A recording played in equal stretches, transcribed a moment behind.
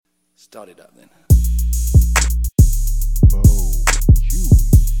Start it up then. Bo Chewy.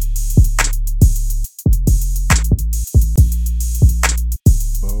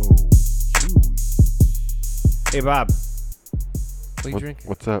 Bo Chewy. Hey, Bob. What are you drinking?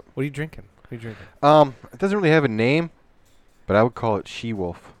 What's up? What are you drinking? What are you drinking? It doesn't really have a name, but I would call it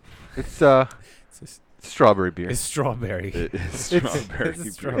She-Wolf. It's strawberry beer. It's strawberry. It is strawberry. It's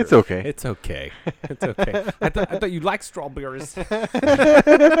beer. strawberry. It's okay. It's okay. It's okay. I thought you liked strawberries. Good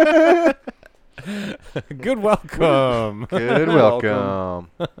welcome. Good welcome.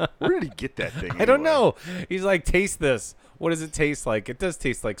 Where did he get that thing? I don't anyway? know. He's like, taste this. What does it taste like? It does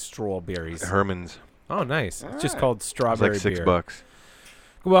taste like strawberries. Herman's. Oh, nice. It's just Alright. called It's strawberry like beer. $6.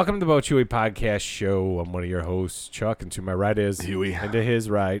 Welcome to the Bo Chewy Podcast Show. I'm one of your hosts, Chuck, and to my right is Huey. and to his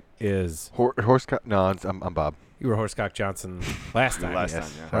right is Horsecock. No, I'm Bob. you were Horsecock Johnson last time. Last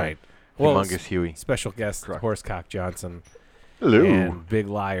Yes. time, yeah. Right. Humongous Huey. Special guest Correct. Horsecock Johnson Hello. and big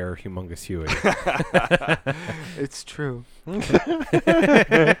liar Humongous Huey. It's true. Is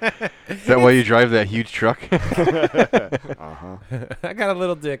that why you drive that huge truck? Uh-huh. I got a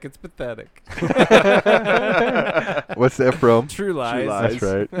little dick. It's pathetic. What's that from? True lies. Lies.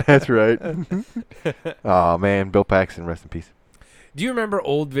 That's right. That's right. Oh man, Bill Paxton, rest in peace. Do you remember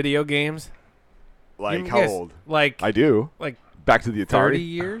old video games? Like, You how guys- old? Like I do. like Back to the Atari. 30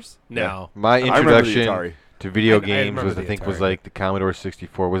 years? No. My I remember the introduction Atari. to video I games remember was, the I think, Atari. was like the Commodore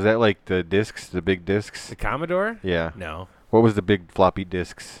 64. Was that like the discs, the big discs? The Commodore? Yeah. No. What was the big floppy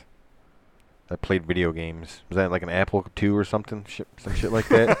discs that played video games? Was that like an Apple II or something? Some shit like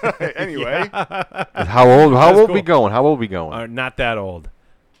that? Anyway. How old? How That's old cool. we going? How old we going? Not that old.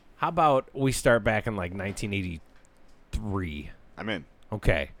 How about we start back in like 1983? I'm in.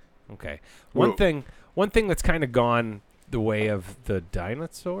 Okay. Whoa. One thing that's kind of gone the way of the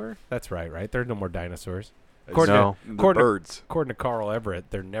dinosaur. That's right? There are no more dinosaurs. According No. The according to- birds. According to Carl Everett,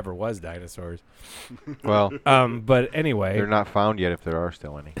 there never was dinosaurs. Well, But anyway, they're not found yet if there are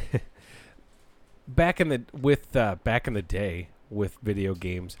still any. back in the day with video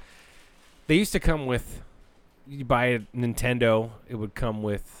games, they used to come with, you buy a Nintendo, it would come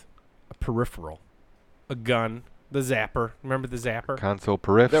with a peripheral, a gun, the zapper. Remember the zapper? Console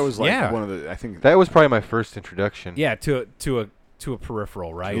peripherals. That was like Yeah. one of the, I think. That was probably my first introduction. Yeah, to a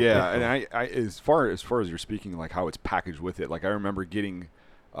peripheral, right? Yeah, and I as far as you're speaking, like how it's packaged with it, like I remember getting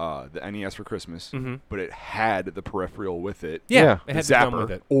the NES for Christmas, Mm-hmm. but it had the peripheral with it. Yeah, Yeah. it had the the zapper, gun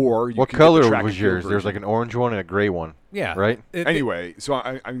with it. or you What could get the color track was and field yours? There was like version. an orange one and a gray one, Yeah. right? Anyway, so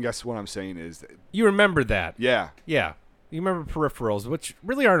I guess what I'm saying is, that, You remember that. yeah, Yeah. You remember peripherals, which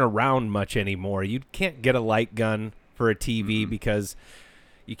really aren't around much anymore. You can't get a light gun for a TV because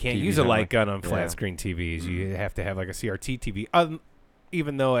you can't TVs use a have light like- gun on yeah. flat screen TVs. You have to have like a CRT TV.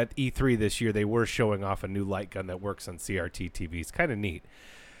 Even though at E3 this year they were showing off a new light gun that works on CRT TVs. Kind of neat.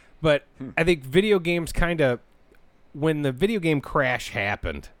 But I think video games when the video game crash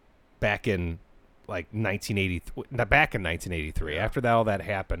happened back in like 1983, after all that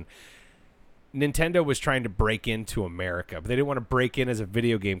happened, Nintendo was trying to break into America, but they didn't want to break in as a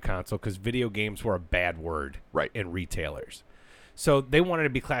video game console because video games were a bad word right. in retailers. So they wanted to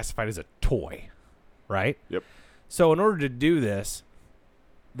be classified as a toy, right? Yep. So in order to do this,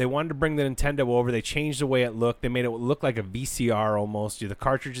 they wanted to bring the Nintendo over. They changed the way it looked. They made it look like a VCR almost. The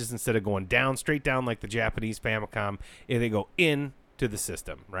cartridges, instead of going down, straight down like the Japanese Famicom, they go into the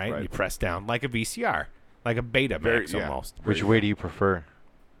system, right? Right. You press down like a VCR, like a Betamax yeah. almost. Which way do you prefer?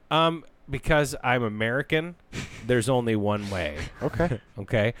 Because I'm American, there's only one way. Okay.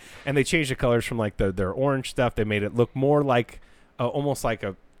 Okay, and they changed the colors from like their orange stuff. They made it look more like, almost like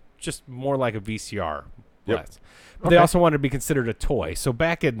more like a VCR. Yep. Less. But they also wanted to be considered a toy. So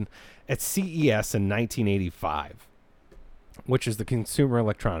back at CES in 1985, which is the Consumer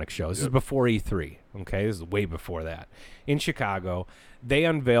Electronics Show. This is before E3. Okay, this is way before that. In Chicago, they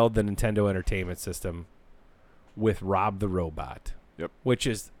unveiled the Nintendo Entertainment System with Rob the Robot. Yep. Which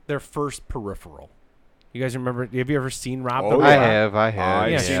is their first peripheral. You guys remember? Have you ever seen Rob Oh, the I Robot? have. Yeah,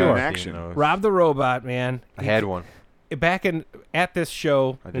 I've seen sure. it in I've action. seen those. Rob the Robot, man. I had one. Back at this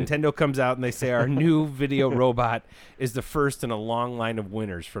show, I did. Nintendo comes out and they say our new video robot is the first in a long line of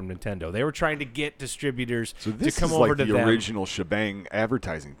winners from Nintendo. They were trying to get distributors So this to come is over like to the them. original shebang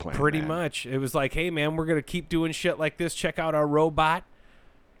advertising plan. Pretty man. much. It was like, hey, man, we're going to keep doing shit like this. Check out our robot.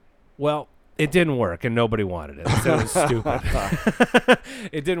 Well, it didn't work, and nobody wanted it. So it was stupid.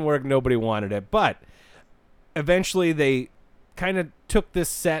 It didn't work. Nobody wanted it. But eventually they kind of took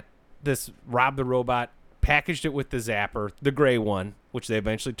this Rob the Robot, packaged it with the Zapper, the gray one, which they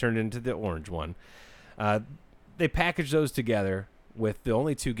eventually turned into the orange one. They packaged those together with the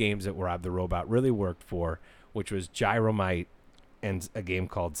only two games that Rob the Robot really worked for, which was Gyromite and a game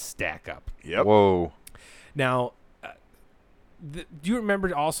called Stack Up. Yep. Whoa. Now, do you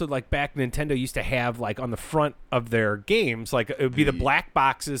remember also, like, back Nintendo used to have, like, on the front of their games, like, it would be the black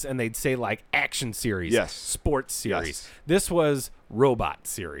boxes, and they'd say, like, action series, Yes. sports series. Yes. This was robot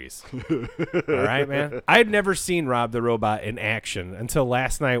series. All right, man. I had never seen Rob the Robot in action until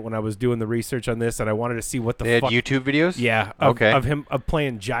last night when I was doing the research on this, and I wanted to see what the They had fuck. YouTube videos? Yeah, Okay. of him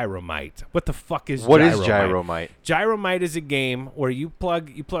playing Gyromite. What the fuck is What Gyromite? is Gyromite? Gyromite is a game where you plug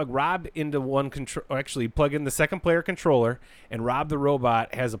Rob into one control. Actually, you plug in the second player controller, and Rob the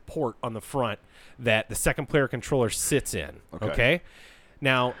Robot has a port on the front that the second player controller sits in. Okay.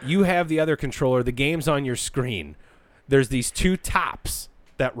 Now you have the other controller. The game's on your screen. There's these two tops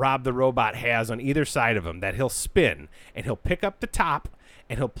that Rob the Robot has on either side of him that he'll spin, and he'll pick up the top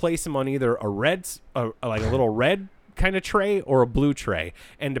and he'll place them on either a red, like a little red kind of tray, or a blue tray.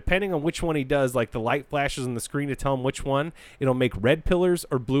 And depending on which one he does, like the light flashes on the screen to tell him which one, it'll make red pillars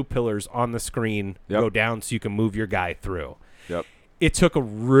or blue pillars on the screen go down so you can move your guy through. Yep. It took a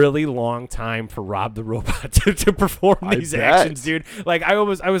really long time for Rob the Robot to perform these actions, dude. Like I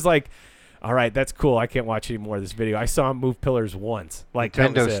was like, all right, that's cool. I can't watch any more of this video. I saw him move pillars once. Like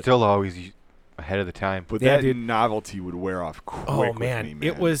Nintendo's still always ahead of the time. But Yeah, that dude. novelty would wear off quick. Oh with man. me,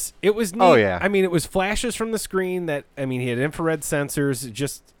 It was neat. Oh, yeah. I mean, it was flashes from the screen that, I mean, he had infrared sensors. It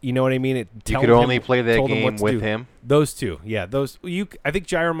just, you know what I mean? It You told could him- only play that told him what game to with do. him. Those two, yeah, those I think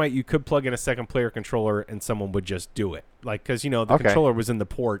Gyromite you could plug in a second player controller and someone would just do it, like because the Okay. controller was in the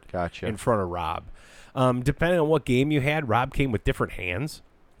port Gotcha. in front of Rob. Depending on what game you had, Rob came with different hands.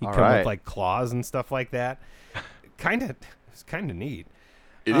 He'd All come right. with like claws and stuff like that. It's kind of neat.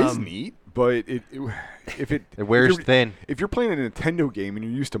 It is neat, but if it wears if you're- thin. If you're playing a Nintendo game and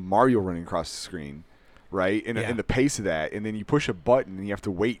you're used to Mario running across the screen, right, and the pace of that, and then you push a button and you have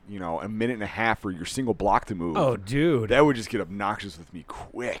to wait, a minute and a half for your single block to move. Oh, dude. that would just get obnoxious with me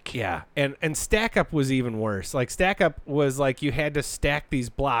quick. Yeah, and Stack Up was even worse. Like Stack Up was like you had to stack these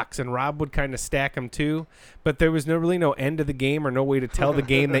blocks, and Rob would kind of stack them too, but there was really no end to the game or no way to tell the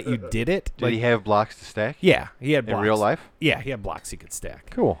game that you did it. Did he have blocks to stack? Yeah, he had blocks. In real life? Yeah, he had blocks he could stack.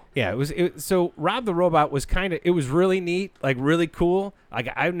 Cool. Yeah, so Rob the Robot was it was really neat, like really cool. Like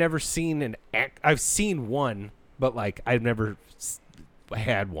I've never seen I've seen one, but like I've never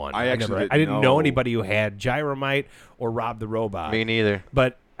had one. I actually didn't know know anybody who had Gyromite or Rob the Robot. Me neither.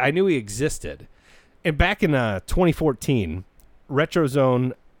 But I knew he existed. And back in 2014,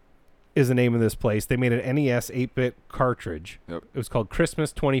 RetroZone is the name of this place. They made an NES 8-bit cartridge. Yep. It was called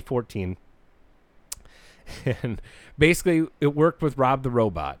Christmas 2014. And basically, it worked with Rob the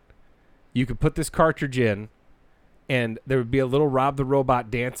Robot. You could put this cartridge in, and there would be a little Rob the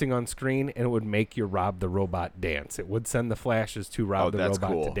Robot dancing on screen, and it would make your Rob the Robot dance. It would send the flashes to Rob the that's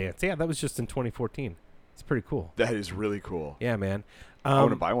Robot cool. to dance. Yeah, that was just in 2014. It's pretty cool. That is really cool. Yeah, man. I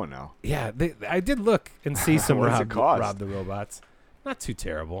want to buy one now. Yeah, I did look and see some What does it cost? Rob the Robots. Not too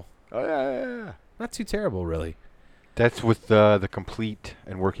terrible. Oh yeah. Not too terrible, really. That's with the complete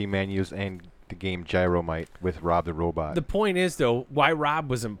and working menus and the game Gyromite with Rob the Robot. The point is, though, why Rob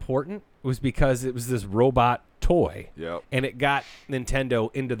was important was because it was this robot toy. Yep. And it got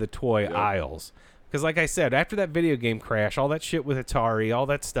Nintendo into the toy aisles. Because like I said, after that video game crash, all that shit with Atari, all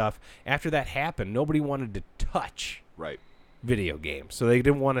that stuff, after that happened, nobody wanted to touch Right. video games. So they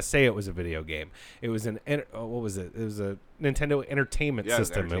didn't want to say it was a video game. It was what was it? It was a Nintendo Entertainment Yeah, it was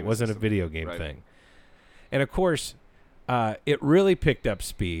System. entertainment It wasn't system. a video game Right. thing. And of course, it really picked up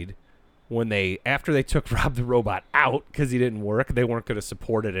speed when after they took Rob the Robot out because he didn't work. They weren't going to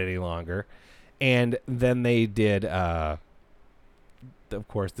support it any longer. And then they did, of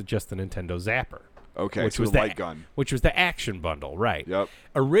course, just the Nintendo Zapper. Okay. Which so was the the light gun. Which was the action bundle, right? Yep.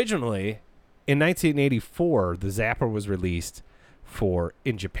 Originally, in 1984, the Zapper was released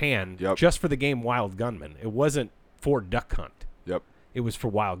in Japan just for the game Wild Gunman. It wasn't for Duck Hunt. Yep. It was for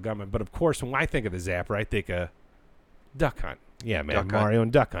Wild Gunman. But of course, when I think of the Zapper, I think of Duck Hunt. Yeah, man, Duck Hunt. Mario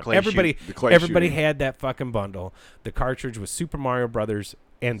and Duck Hunt. Clay Everybody shooting. had that fucking bundle. The cartridge was Super Mario Brothers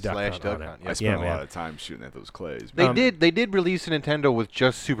and Duck Slash Hunt Duck on it. Hunt, I yeah. spent a man. lot of time shooting at those clays. They did release a Nintendo with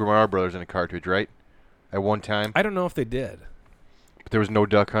just Super Mario Brothers in a cartridge, right? At one time. I don't know if they did. But there was no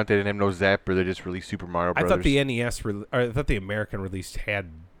Duck Hunt. They didn't have no Zapper. They just released Super Mario Brothers. I thought the NES, I thought the American release had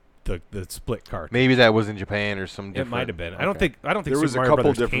the split cartridge. Maybe that was in Japan or some It different. might have been. I Okay. don't think there was Super a Mario couple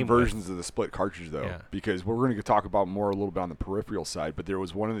Brothers different came with- versions of the split cartridge though, Yeah. because we're going to talk about more a little bit on the peripheral side. But there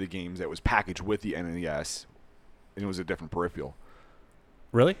was one of the games that was packaged with the NES, and it was a different peripheral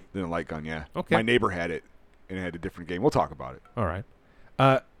Really? than a light gun. Yeah. Okay. My neighbor had it, and it had a different game. We'll talk about it. All right.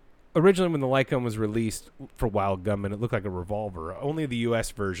 Originally, when the light gun was released for Wild Gunman, it looked like a revolver. Only the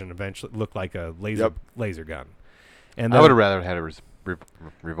U.S. version eventually looked like a laser gun. And I would have rather had a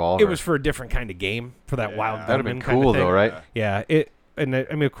revolver. it was for a different kind of game, for that wild That'd have gunman been kind of cool thing. though, right? Yeah. I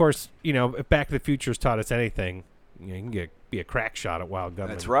mean, of course, if Back to the Future's taught us anything, you can be a crack shot at wild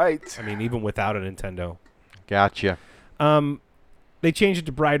gunman. That's right. I mean, even without a Nintendo. Gotcha. They changed it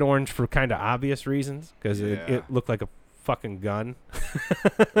to bright orange for kind of obvious reasons because it looked like a fucking gun.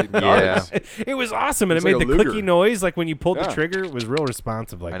 Yeah. It was awesome, and it It's made like the a Luger. clicky noise like when you pulled the Yeah. trigger. It was real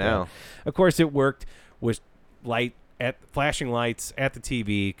responsive like I know. that. Of course, it worked with flashing lights at the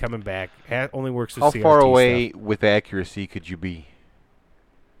TV coming back. Only works with How CRT far stuff. away with accuracy could you be?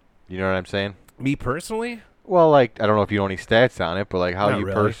 You know what I'm saying? Me personally, Well, like I don't know if you know any stats on it, but like how Not you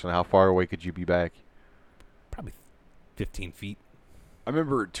really. personally, how far away could you be back? probably 15 feet. I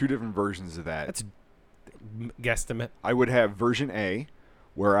remember 2 different versions of that. That's guesstimate. I would have version A,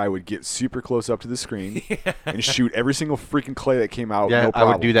 where I would get super close up to the screen and shoot every single freaking clay that came out. Yeah, no I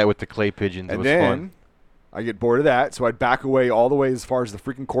problem. would do that with the clay pigeons. It And was then fun. I get bored of that, so I'd back away all the way as far as the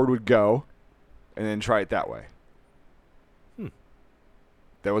freaking cord would go, and then try it that way.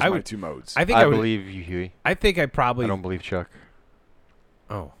 That was I my would- 2 modes. I think I I would. believe you, Huey. I think I probably. I don't believe Chuck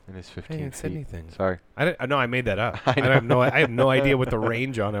Oh, in his I 15 didn't say feet. anything. Sorry, I know I made that up. I know. I have no idea what the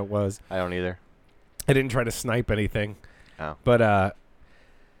range on it was. I don't either. I didn't try to snipe anything. Oh. But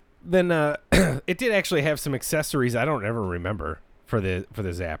then it did actually have some accessories I don't ever remember for the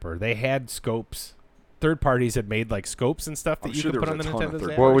zapper. They had scopes. Third parties had made like scopes and stuff that I'm you sure could there put on was the a ton of Nintendo third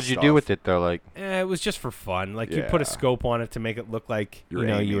Zapper. What would you do stuff. with it though? Like, It was just for fun. Like you put a Yeah. scope on it to make it look like You're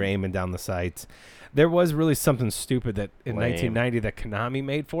you were aiming. aiming down the sights. There was really something stupid that in Lame. 1990 that Konami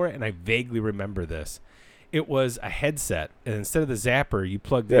made for it, and I vaguely remember this. It was a headset, and instead of the zapper, you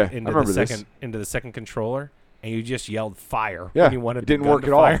plugged Yeah, it I into remember this. into the second controller, and you just yelled fire Yeah, when you wanted it didn't the gun work to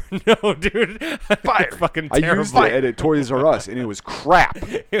at all. fire. No, dude, fire! Fucking I terrible. used it at a Toys R Us, and it was crap.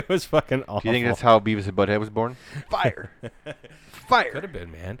 It was fucking awful. do you think that's how Beavis and Butthead was born? Fire. could Fire. have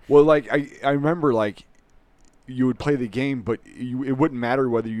been, man? Well, like, I remember, like, you would play the game, but it wouldn't matter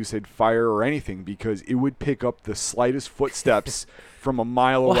whether you said fire or anything because it would pick up the slightest footsteps from a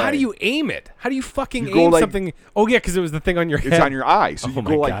mile Well, away. how do you aim it? How do you fucking You go aim like- something? Oh yeah, because it was the thing on your head. It's on your eye, so Oh you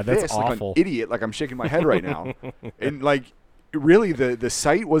my go like God, that's this, like awful. an idiot, like I'm shaking my head right now. And, like, really, the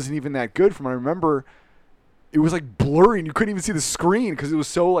sight wasn't even that good from what I remember. It was, like, blurry, and you couldn't even see the screen because it was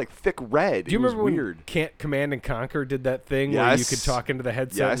so, like, thick red. Do you it was remember weird. when Command and Conquer did that thing where you Yes. could talk into the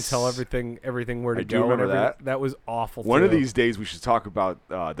headset and Yes. tell everything where to I do go? remember and everything? that. That was awful. One of too. these days, we should talk about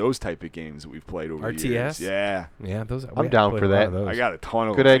those type of games that we've played over the years. RTS? Yeah. Yeah, those. I'm down for that. I got a ton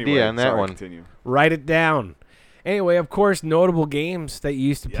of Good them. idea Anyway, on that sorry, one. Continue. Write it down. Anyway, of course, notable games that you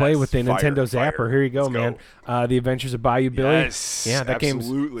used to play Yes, with the fire, Nintendo Zapper. fire. Here you go, Let's man. go. The Adventures of Bayou Billy. Yes, Yeah, that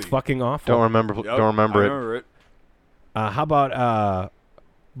absolutely. game's fucking awful. Don't remember. Yep, Don't remember I it. remember it. How about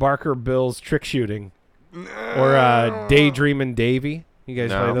Barker Bill's Trick Shooting or Daydreamin' Davy? You guys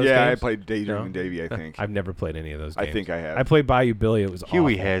No. play those Yeah, games? I played Daydream No? and Davy, I think. I've never played any of those I games. think I have. I played Bayou Billy. It was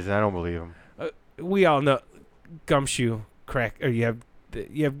Huey awful. has. I don't believe him. We all know Gumshoe crack. Or you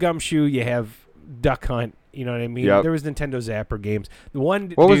have Gumshoe. You have Duck Hunt. You know what I mean? Yep. There was Nintendo Zapper games. The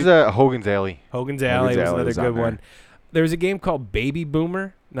one. What was dude- that? Hogan's Alley. Hogan's Alley was Alley another was on good there. one. There was a game called Baby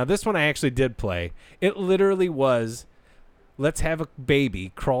Boomer. Now this one I actually did play. It literally was, let's have a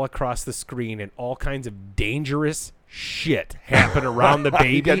baby crawl across the screen and all kinds of dangerous shit happen around the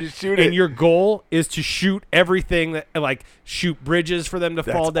baby. gotta shoot and it. your goal is to shoot everything that, like, shoot bridges for them to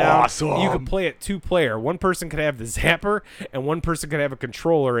fall That's down. awesome. You could play it 2-player. One person could have the zapper and one person could have a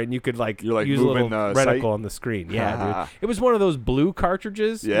controller, and you could You're, like, use a little moving the reticle sight? on the screen. Yeah, dude. It was one of those blue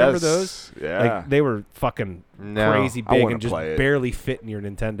cartridges. Yes. Remember those? Yeah. Like, they were fucking No. crazy I big wanna and just play it. barely fit in your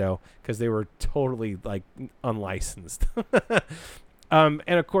Nintendo because they were totally, like, unlicensed. And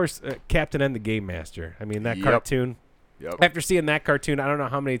of course, Captain N the Game Master. I mean, that Yep. cartoon. Yep. After seeing that cartoon, I don't know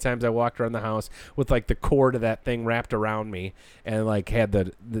how many times I walked around the house with, like, the cord of that thing wrapped around me and, like, had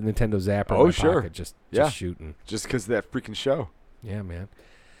the Nintendo Zapper in Oh, my sure. pocket just Yeah. shooting. Just because of that freaking show. Yeah, man.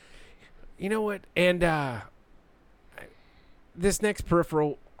 You know what? And this next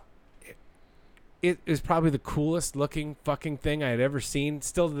peripheral, it is probably the coolest looking fucking thing I had ever seen.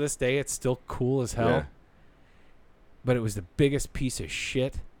 Still to this day, it's still cool as hell. Yeah. But it was the biggest piece of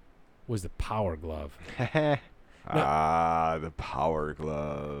shit. Was the Power Glove? The Power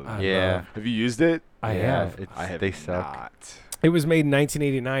Glove. I Yeah. love- Have you used it? I Yeah, have. it's- I have they suck. not. It was made in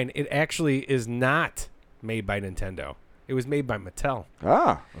 1989. It actually is not made by Nintendo. It was made by Mattel.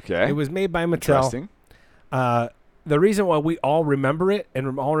 Ah, okay. It was made by Mattel. Interesting. The reason why we all remember it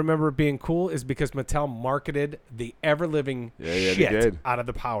and all remember it being cool is because Mattel marketed the ever-living Yeah, they shit did. out of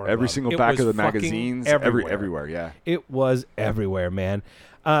the Power Every Glove. single It back was of the fucking magazines, everywhere. everywhere, yeah. It was everywhere, man.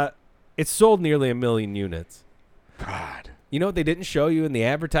 It sold nearly 1 million units. God. You know what they didn't show you in the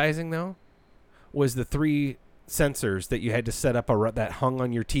advertising though? Was the 3 sensors that you had to set up that hung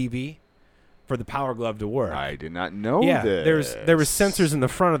on your TV for the Power Glove to work. I did not know Yeah, this. there was sensors in the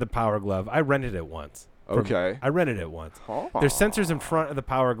front of the Power Glove. I rented it once. Okay. I rented it once. There's sensors in front of the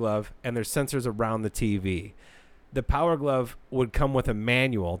Power Glove, and there's sensors around the TV. The Power Glove would come with a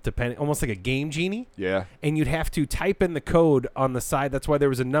manual, almost like a Game Genie. Yeah. And you'd have to type in the code on the side. That's why there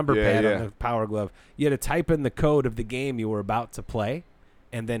was a number pad on the Power Glove. You had to type in the code of the game you were about to play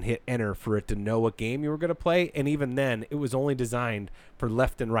and then hit enter for it to know what game you were going to play. And even then, it was only designed for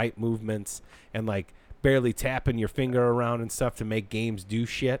left and right movements and like barely tapping your finger around and stuff to make games do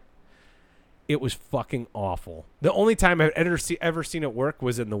shit. It was fucking awful. The only time I've ever seen it work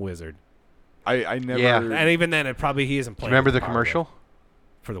was in The Wizard. I never. Yeah. And even then, he isn't playing. Remember with the commercial? Glove.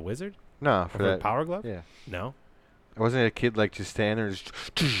 For the Wizard? No, for the Power Glove? Yeah. No. Wasn't it a kid like just standing there just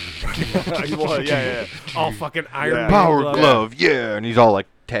Well, yeah. All fucking Iron Man Power Glove, yeah. And he's all like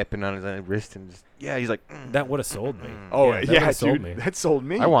tapping on his wrist and just, he's like. That would have sold me. Oh, that yeah, sold dude. me. That sold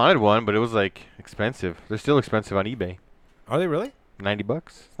me. I wanted one, but it was like expensive. They're still expensive on eBay. Are they really? $90.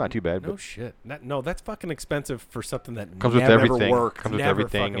 It's not too bad. No shit. No, that's fucking expensive for something that Comes with never everything. worked. Comes with Never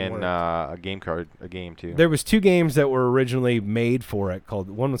everything fucking and worked. a game too. There was 2 games that were originally made for it.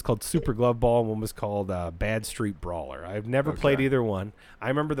 One was called Super Glove Ball, and one was called Bad Street Brawler. I've never played either one. I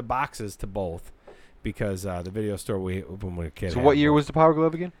remember the boxes to both because the video store when we were a kid. So what year was the Power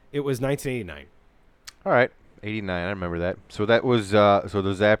Glove again? It was 1989. All right, 89. I remember that. So that was so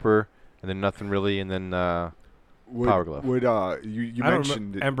the Zapper, and then nothing really, and then Power Glove. You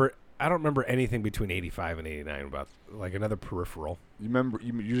mentioned? I don't remember anything between 85 and 89 about like another peripheral. You remember?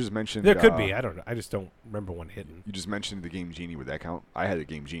 You just mentioned. There could be. I don't know. I just don't remember one hitting. You just mentioned the Game Genie. Would that count? I had a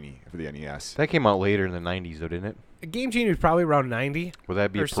Game Genie for the NES. That came out later in the 90s, though, didn't it? A Game Genie was probably around 90. Would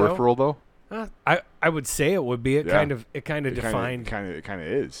that be a so. peripheral though? I would say it would be. It kind of defined. It kind of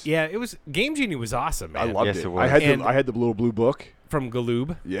is. Yeah, it was. Game Genie was awesome, man. I loved Yes, it. it was. I had the little blue book. From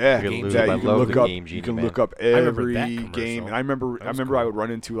Galoob. Yeah, Galoob. you I can love look the up. Game Genie, You can man. look up remember every that game, commercial. and I remember That was I cool. would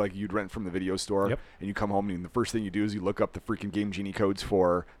run into like you'd rent from the video store, Yep. and you come home, and the first thing you do is you look up the freaking Game Genie codes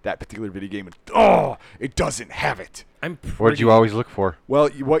for that particular video game, and it doesn't have it. What did you always look for? Well,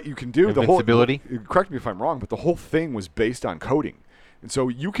 what you can do, Invincibility? Correct me if I'm wrong, but the whole thing was based on coding. And so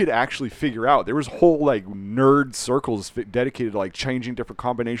you could actually figure out, there was whole like nerd circles dedicated to like changing different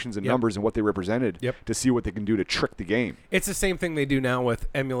combinations and numbers and what they represented to see what they can do to trick the game. It's the same thing they do now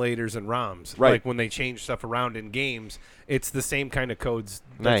with emulators and ROMs. Right. Like when they change stuff around in games, it's the same kind of codes.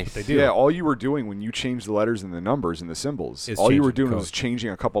 That's Nice. what they do. Yeah, all you were doing when you changed the letters and the numbers and the symbols, Is all you were changing doing code. was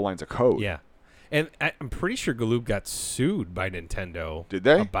changing a couple lines of code. Yeah. And I'm pretty sure Galoob got sued by Nintendo. Did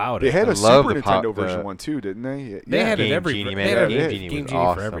they? About They it. had I a love Super the Nintendo version one too, didn't they? They had it Game every. Genie, they man. had Game a Genie Game was Genie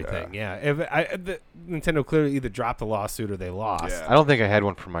awesome. for everything. Yeah. The Nintendo clearly either dropped the lawsuit or they lost. Yeah. I don't think I had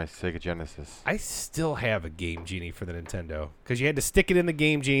one for my Sega Genesis. I still have a Game Genie for the Nintendo because you had to stick it in the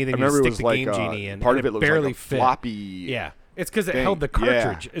Game Genie, then I you remember it stick was the like Game Genie in. part and of it was barely like a fit. floppy. Yeah, it's because it thing. held the Yeah.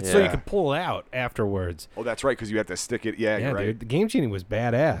 cartridge. It's so you Yeah. could pull it out afterwards. Oh, that's right, because you had to stick it. Yeah, Yeah, you're right. dude, the Game Genie was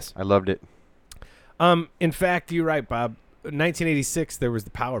badass. I loved it. In fact, you're right, Bob. 1986, there was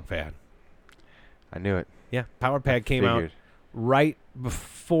the Power Pad. I knew it. Yeah, Power Pad came out Figured. right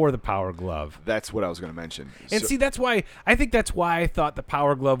before the Power Glove. That's what I was going to mention. And So- see, that's why I thought the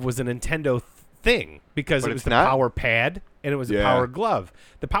Power Glove was a Nintendo thing because But it was it's the not? Power Pad and it was the Yeah. Power Glove.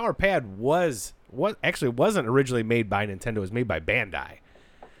 The Power Pad actually wasn't originally made by Nintendo. It was made by Bandai.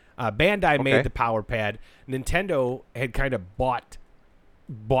 Bandai Okay. made the Power Pad. Nintendo had kind of bought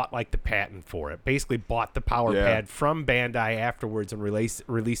like the patent for it. Basically bought the Power Yeah. Pad from Bandai afterwards and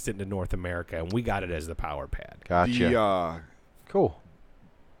released it into North America, and we got it as the Power Pad. Gotcha. Cool.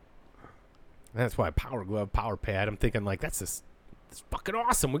 That's why Power Glove, Power Pad. I'm thinking like that's fucking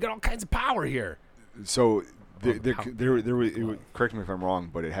awesome. We got all kinds of power here. So Well, there was, correct me if I'm wrong,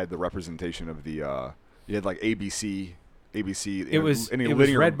 but it had the representation of the you had like ABC. It was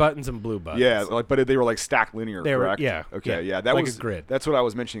linear red buttons and blue buttons. Yeah, like but they were like stacked linear, They were- correct? yeah, Okay, yeah, that like was a grid. That's what I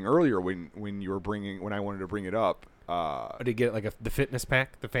was mentioning earlier when I wanted to bring it up. Did you get like the fitness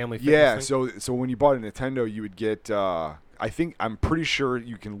pack, the family fitness Yeah, thing? so when you bought a Nintendo, you would get. I'm pretty sure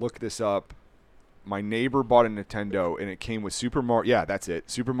you can look this up. My neighbor bought a Nintendo, and it came with Super Mario. Yeah, that's it.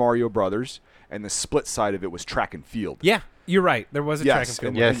 Super Mario Brothers, and the split side of it was track and field. Yeah, you're right. There was a track and field.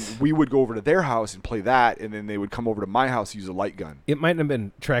 and, one. Yes. and we would go over to their house and play that, and then they would come over to my house and use a light gun. It might have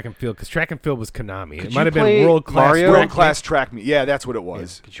been track and field because track and field was Konami. Could It you might have play been world class. Mario? World class track meet. Yeah, that's what it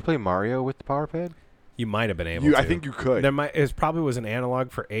was. Did you play Mario with the Power Pad? You might have been able to. I think you could. It probably was an analog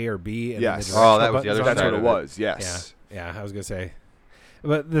for A or B. And then Yes. the Oh, directional that was the buttons other on That's side there. what it of it. was. Yes. Yeah, I was gonna say,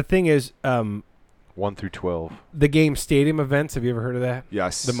 but the thing is, 1 through 12. The game Stadium Events. Have you ever heard of that?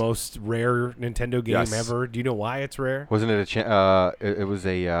 Yes. The most rare Nintendo game Yes. ever. Do you know why it's rare? Wasn't it it was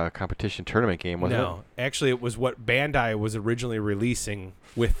a competition tournament game, wasn't No, actually, it was what Bandai was originally releasing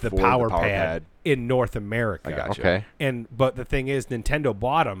with the For the Power Power Pad Pad. in North America. I it? gotcha. Okay. But the thing is, Nintendo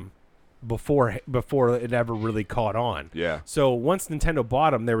bought them before it ever really caught on. Yeah. So once Nintendo bought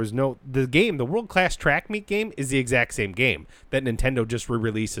them, there was the World Class Track Meet game is the exact same game that Nintendo just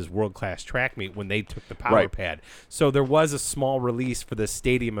re-released as World Class Track Meet when they took the Power Right. Pad. So there was a small release for the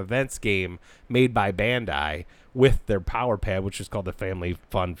Stadium Events game made by Bandai with their Power Pad, which is called the Family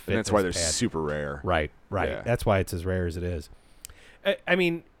Fun Fitness And that's why they're Pad. super rare. Right. Yeah. That's why it's as rare as it is. I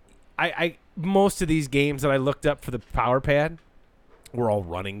mean, I most of these games that I looked up for the Power Pad were all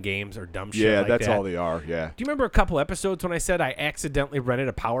running games or dumb shit Yeah, like that's that. all they are. Yeah. Do you remember a couple episodes when I said I accidentally rented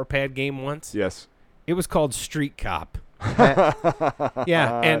a Power Pad game once? Yes. It was called Street Cop.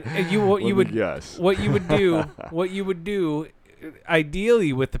 Yeah, and you what you would Yes. what you would do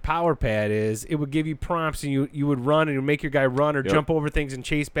ideally with the Power Pad is it would give you prompts and you would run and it would make your guy run or Yep. jump over things and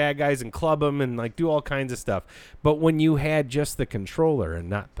chase bad guys and club them and like do all kinds of stuff. But when you had just the controller and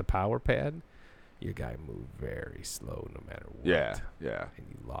not the Power Pad, your guy moved very slow no matter what. Yeah. Yeah. And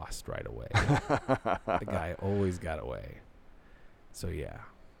you lost right away. The guy always got away. So yeah,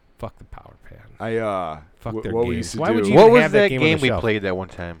 fuck the Power Pad. Fuck their what we games. used to Why do. would you What even was have that that game on game the we shelf? played that one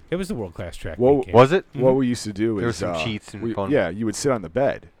time? It was the World Class Track Well, Meet game. Was it? What we used to do There is was some cheats and fun. Yeah, you would sit on the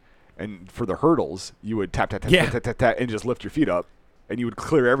bed, and for the hurdles, you would tap tap tap Yeah. tap tap tap tap, and just lift your feet up, and you would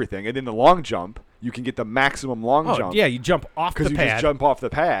clear everything. And in the long jump, you can get the maximum long Oh jump. yeah, you jump off the because you pad. just jump off the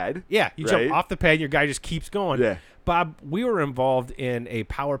pad. Yeah, you right? jump off the pad. Your guy just keeps going. Yeah. Bob, we were involved in a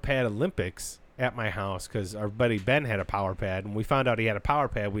Power Pad Olympics at my house because our buddy Ben had a Power Pad, and we found out he had a Power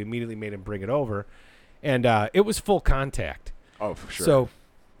Pad. We immediately made him bring it over, and it was full contact. Oh, for sure. So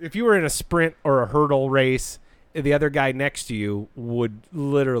if you were in a sprint or a hurdle race, the other guy next to you would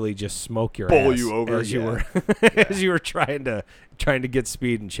literally just smoke your Bowl ass you over, as you yeah. were as you were trying to get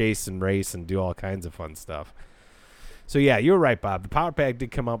speed and chase and race and do all kinds of fun stuff. So yeah, you were right, Bob. The Power Pad did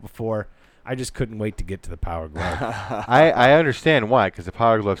come out before. I just couldn't wait to get to the Power Glove. I understand why, because the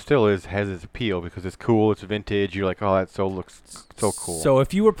Power Glove still has its appeal because it's cool, it's vintage. You're like, oh, that looks so cool. So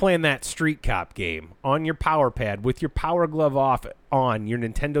if you were playing that Street Cop game on your Power Pad with your Power Glove on, your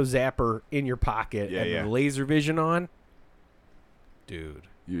Nintendo Zapper in your pocket, Yeah, and yeah. the laser vision on, dude,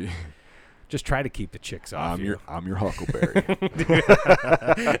 You- just try to keep the chicks off you. I'm your Huckleberry.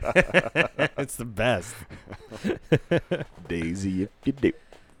 It's the best. Daisy, if you do.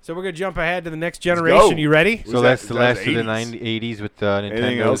 So we're gonna jump ahead to the next go. generation. You ready? So Was that's that- the that last was of the 80s? 80s with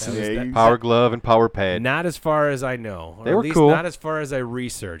Anything else in the Nintendo's 80s? Power Glove and Power Pad. Not as far as I know. Or They at were least cool. Not as far as I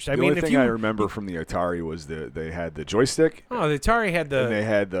researched. I The mean, only if thing you I remember from the Atari was they had the joystick, the Atari had and they the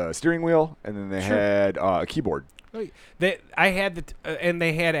had the steering wheel, and then they Sure. had a keyboard. they had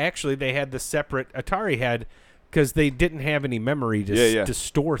the separate Atari had because they didn't have any memory to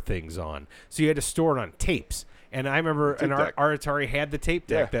store things on, so you had to store it on tapes. And I remember, Tape and deck. our Atari had the tape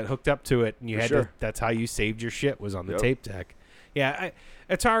deck Yeah. that hooked up to it, and you For had sure. to. That's how you saved your shit was on the Yep. tape deck. Yeah,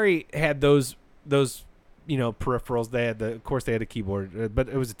 Atari had those peripherals. They had of course they had a keyboard, but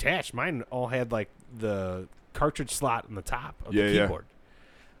it was attached. Mine all had like the cartridge slot on the top of Yeah, the yeah. keyboard.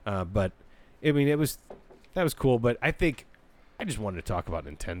 But I mean, that was cool. But I think I just wanted to talk about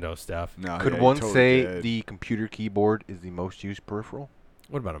Nintendo stuff. No, Could yeah, you one totally say did. the computer keyboard is the most used peripheral?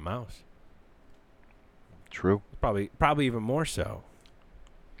 What about a mouse? True. Probably even more so.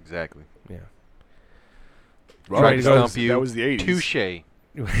 Exactly. Yeah. Well, Tried to that was- stump you. That was the 80s. Touche.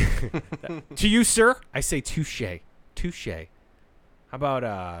 To you, sir, I say touche. Touche. How about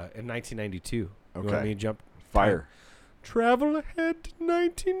in 1992? You want Okay. me to jump? Fire. Travel ahead to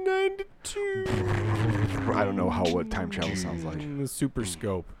 1992. I don't know what time travel sounds like. The Super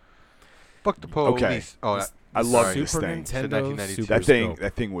Scope. Fuck the police. Okay. Oh, I love sorry. this Super thing. Said Nintendo 1992. Super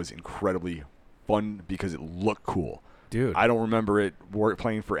That thing was incredibly fun because it looked cool. Dude. I don't remember it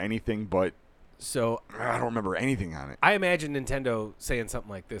playing for anything, but So I don't remember anything on it. I imagine Nintendo saying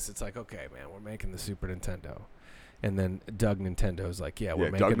something like this. It's like, okay, man, we're making the Super Nintendo. And then Doug Nintendo's like, yeah, we're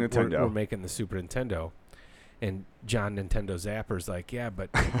Doug making Nintendo. we're making the Super Nintendo. And John Nintendo Zapper's like, yeah, but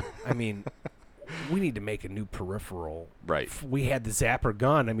I mean, we need to make a new peripheral. Right. We had the Zapper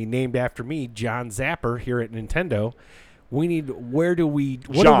gun. I mean, named after me, John Zapper here at Nintendo. What do we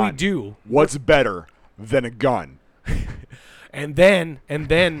John, do? What's better than a gun? And then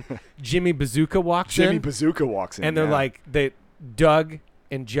Jimmy Bazooka walks Jimmy in. Bazooka walks in. And they're yeah. like, Doug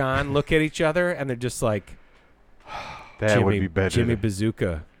and John look at each other, and they're just like, That would be better. Jimmy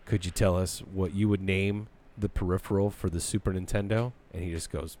Bazooka, could you tell us what you would name the peripheral for the Super Nintendo? And he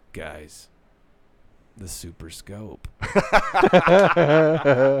just goes, guys, The Super Scope.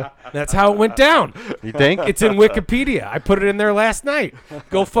 That's how it went down. You think? It's in Wikipedia. I put it in there last night.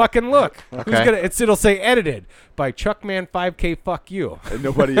 Go fucking look. Okay. It'll say edited by Chuckman 5K. Fuck you. And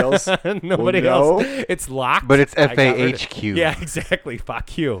nobody else. Nobody will else. know? It's locked. But it's I got rid of- FAHQ. Yeah, exactly.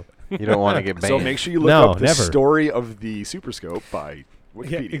 Fuck you. You don't want to get banned. So make sure you look No, up the never. story of the Super Scope by Yeah,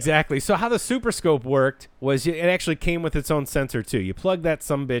 Wikipedia. exactly. So how the Super Scope worked was it actually came with its own sensor too. You plug that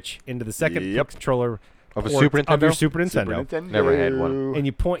sumbitch into the second Yep. controller Of a port Super of your Nintendo? Super Nintendo. Super Nintendo. Never had one. And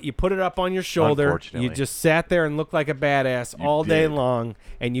you put it up on your shoulder. Unfortunately. You just sat there and looked like a badass You all day did. long,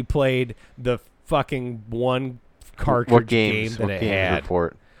 and you played the fucking one cartridge What games? game that What it games had.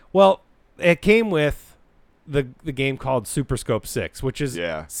 report? Well, it came with the game called Super Scope 6, which is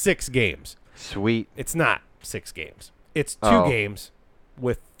Yeah. 6 games. Sweet. It's not 6 games. It's 2 Oh. games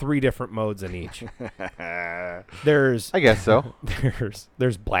with 3 different modes in each. There's I guess so.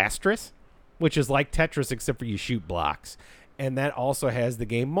 there's Blastress, which is like Tetris except for you shoot blocks. And that also has the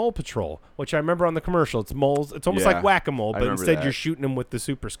game Mole Patrol, which I remember on the commercial. It's moles. It's almost Yeah, like Whack-A-Mole, I but remember instead that. you're shooting them with the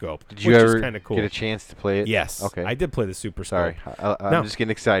Super Scope, Did you which ever is kind of cool. get a chance to play it? Yes. Okay. I did play the Super Sorry. Scope. I'm No. just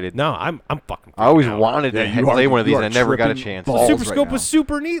getting excited. No, I'm fucking. I always freaking out. wanted to Yeah, you play are- one of you these, are and I never got a tripping chance. The balls Super right Scope now. was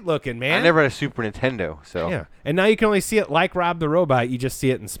super neat looking, man. I never had a Super Nintendo, so Yeah, and now you can only see it like Rob the Robot. You just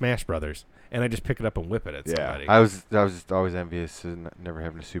see it in Smash Brothers, and I just pick it up and whip it at Yeah. somebody. I was just always envious of never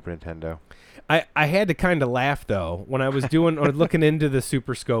having a Super Nintendo. I had to kind of laugh though when I was doing or looking into the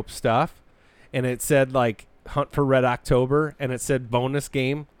Super Scope stuff, and it said like Hunt for Red October, and it said bonus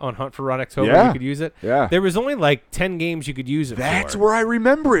game on Hunt for Red October. Yeah. You could use it. Yeah. There was only like 10 games you could use it That's for. where I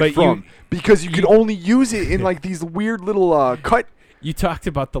remember it But from. Because you could only use it in like these weird little cut. You talked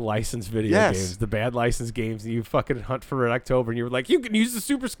about the licensed video Yes. games, the bad licensed games, and you fucking Hunt for Red October, and you were like, you can use the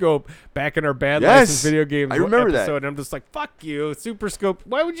Super Scope back in our bad Yes. licensed video games I remember that. episode. And I'm just like, fuck you, Super Scope.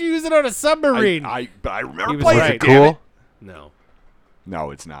 Why would you use it on a submarine? But I remember He was playing right. it. Damn it. Cool. No.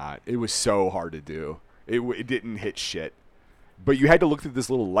 No, it's not. It was so hard to do. It didn't hit shit. But you had to look through this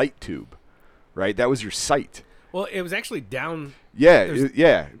little light tube, right? That was your sight. Well, it was actually down. Yeah,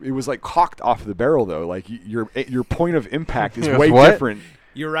 There's- it was like cocked off the barrel though. Like your point of impact is Yes, way what? different.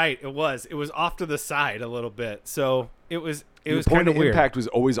 You're right. It was. It was off to the side a little bit. So it was. It Your was point kind of of weird. impact was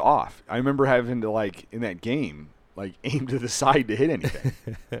always off. I remember having to like in that game, like aim to the side to hit anything.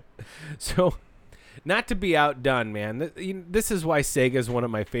 So, not to be outdone, man. This is why Sega is one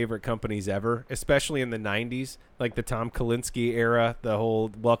of my favorite companies ever, especially in the '90s, like the Tom Kalinske era, the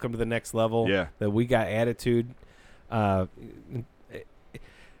whole "Welcome to the Next Level." Yeah. The We Got Attitude.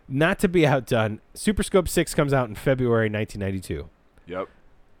 Not to be outdone, Super Scope 6 comes out in February 1992. Yep.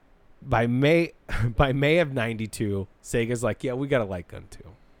 By May of '92, Sega's like, yeah, we got a light gun too.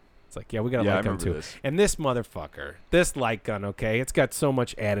 It's like, yeah, we got a Yeah, I light gun remember too. this. And this motherfucker, this light gun, okay, it's got so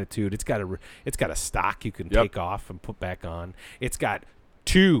much attitude. It's got a stock you can Yep. take off and put back on. It's got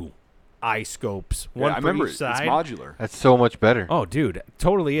 2 eye scopes, Yeah, one I for remember each it. side. It's modular. That's so much better. Oh, dude, it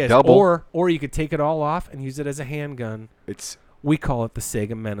totally is. Double. Or you could take it all off and use it as a handgun. It's We call it the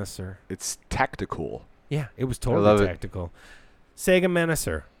Sega Menacer. tactical. Yeah, it was love totally it. tactical. Sega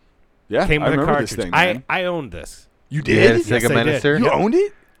Menacer Yeah, came I with a remember cartridge. this thing. Man. I owned this. You You had a did? Yes, Sega I did. Menacer? You owned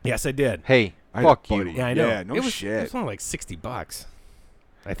it? Yes, I did. Hey, I had a fuck buddy. you. Yeah, I know. Yeah, no it was, shit. It was only like $60,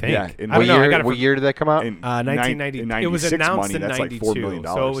 I think. Yeah, in I don't know. I got it What for year did that come out? In 1990. in It was 96 announced money, in that's 92, like $4 million.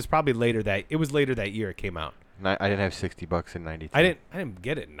 so it was probably later that. It was later that year it came out. I didn't have $60 in '92. I didn't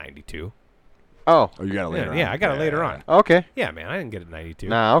get it in 92. Oh, Oh, you got it later on. Yeah, I got it later on. okay. Yeah, man, I didn't get it in 92.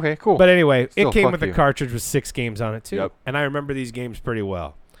 Nah, okay, cool. But anyway, Still, it came fuck with a you. cartridge with 6 games on it too, Yep. and I remember these games pretty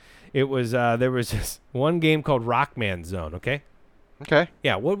well. It was there was this one game called Rockman Zone. Okay, okay.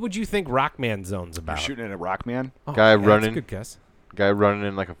 yeah. What would you think Rockman Zone's You're about? shooting at a rock man. Oh, Guy yeah, that's a running. good guess. Guy running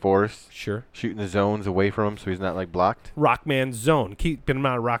in like a forest, Sure. shooting the zones away from him so he's not like blocked. Rockman Zone. Keeping him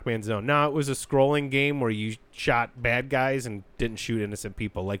out of Rockman Zone. No, it was a scrolling game where you shot bad guys and didn't shoot innocent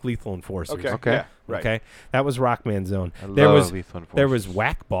people, like Lethal Enforcers. Okay. Yeah, right. Okay, that was Rockman Zone. I There love was Lethal Enforcers. there was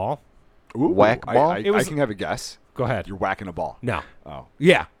Whack Ball. Ooh, Whack ball? I It was- can have a guess. Go ahead. You're whacking a ball. No. Oh.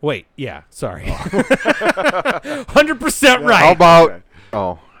 Yeah. Wait. Yeah. Sorry. 100% right. How about? Okay.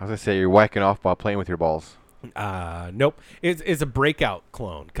 Oh, I was gonna say you're whacking off while playing with your balls. Nope. It's a breakout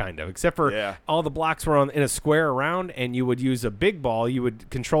clone, kind of, except for Yeah. all the blocks were in a square around, and you would use a big ball. You would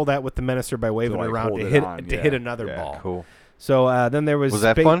control that with the Menacer by waving like, it around hold to it hit on, to yeah, hit another yeah. ball. Cool. So then there was Was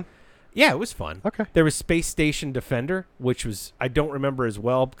that fun? Yeah, it was fun. Okay. There was Space Station Defender, which was I don't remember as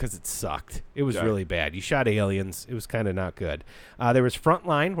well because it sucked. It was Yeah. really bad. You shot aliens. It was kind of not good. There was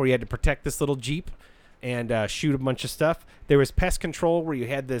Frontline, where you had to protect this little Jeep and shoot a bunch of stuff. There was pest control where you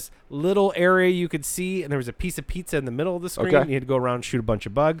had this little area you could see, and there was a piece of pizza in the middle of the screen. Okay. And you had to go around and shoot a bunch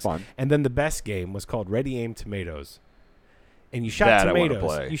of bugs. Fun. And then the best game was called Ready Aim Tomatoes. And you shot That I wanna tomatoes.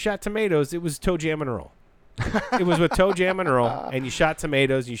 play. You shot tomatoes. It was Toe Jam and Earl. It was with Toe Jam and Earl, and you shot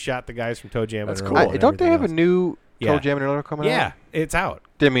tomatoes. You shot the guys from Toe Jam That's and cool. Earl. and Don't they have everything a new Yeah. Toe Jam and Earl coming out? Yeah, it's out.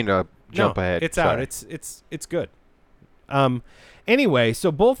 Didn't mean to jump No, ahead. It's out. Sorry. It's good. Anyway,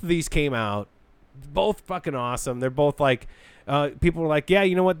 so both of these came out, both fucking awesome. They're both like, people were like, yeah,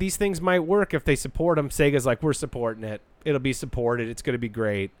 you know what? These things might work if they support them. Sega's like, we're supporting it. It'll be supported. It's going to be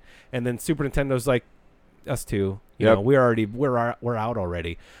great. And then Super Nintendo's like, us too. You Yep. know, we're out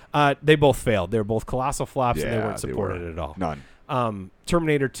already. They both failed. They were both colossal flops, and they Yeah, weren't they supported were. at all. None.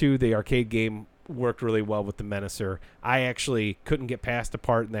 Terminator 2, the arcade game, worked really well with the Menacer. I actually couldn't get past a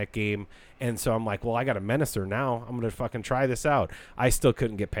part in that game, and so I'm like, well, I got a Menacer now. I'm going to fucking try this out. I still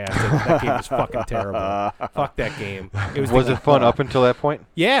couldn't get past it. That game was fucking terrible. Fuck that game. Was it fun up until that point?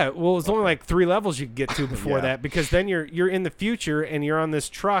 Yeah, well, it's only like 3 levels you could get to before Yeah. that, because then you're in the future and you're on this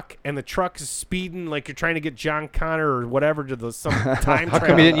truck, and the truck is speeding like you're trying to get John Connor or whatever to some time How travel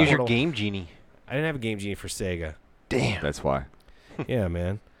come you didn't use your portal. Game Genie? I didn't have a Game Genie for Sega. Damn. That's why. Yeah,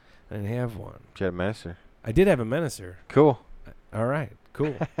 man. I didn't have one. You had a Master. I did have a Menacer. Cool. All right,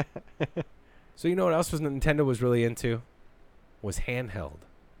 cool. So you know what else Nintendo was really into? Was handheld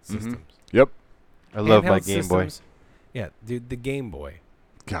systems. Yep. I love my Handheld Game Boy. systems- Yeah, dude, the Game Boy.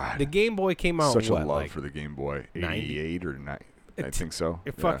 God. The Game Boy came out Such what, a love like for the Game Boy. 90? 88 or 90. I It- think so.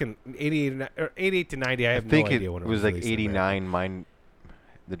 it Yeah. fucking 88 to 90. I I have think no it idea when it was like released in America. 89. Mine,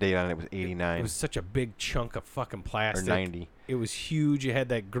 the date on it was 89 It was such a big chunk of fucking or plastic. 90. It was huge. It had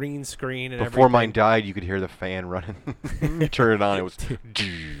that green screen and Before mine everything. died, you could hear the fan running. You turn it on, it was.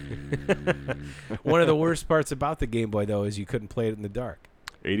 One of the worst parts about the Game Boy, though, is you couldn't play it in the dark.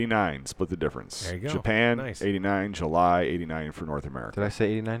 89. Split the difference. There you go. Japan, Nice. 89. July, 89 for North America. Did I say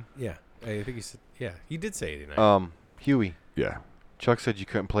 89? Yeah, I think you said. Yeah, you did say 89. Huey. Yeah. Chuck said you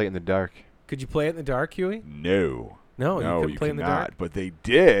couldn't play it in the dark. Could you play it in the dark, Huey? No. No, you couldn't play in the cannot. dark. But they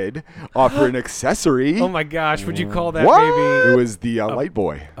did offer an accessory. Oh my gosh, would you call that What? maybe It was the Light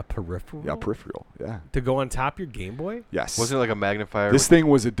Boy. a peripheral? Yeah, peripheral. Yeah. To go on top of your Game Boy? Yes. Wasn't it like a magnifier? This thing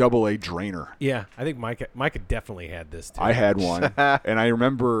was a AA drainer. Yeah, I think Micah definitely had this too. I had one, and I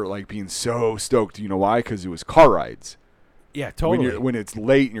remember like being so stoked. You know why? Because it was car rides. Yeah, totally. When it's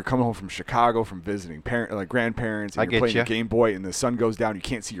late and you're coming home from Chicago from visiting grandparents, and I you're get playing your ya. Game Boy, and the sun goes down, you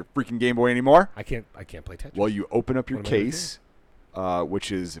can't see your freaking Game Boy anymore. I can't play Tetris. Well, you open up your What am I gonna case,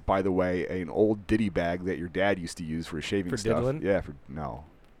 which is, by the way, an old ditty bag that your dad used to use for his shaving For stuff. diddling? Yeah, for no.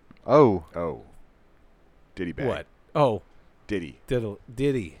 Oh. Oh. Ditty bag. What? Oh, Ditty. Diddy.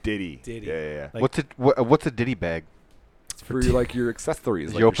 Ditty. Ditty. Yeah. Like- What's a ditty bag? It's For your, like your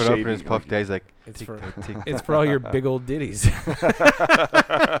accessories. You like open your up and it's shaving, Puff like- Daddy's like. It's for tick. it's for all your big old ditties.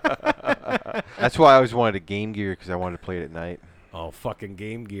 That's why I always wanted a Game Gear because I wanted to play it at night. Oh, fucking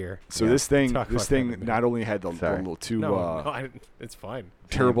Game Gear. So Yeah. this thing, Talk about that in a minute. not only had the Sorry. little two No, I didn't, it's fine.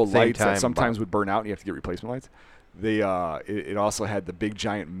 terrible Same lights time, that sometimes but- would burn out and you have to get replacement lights. It also had the big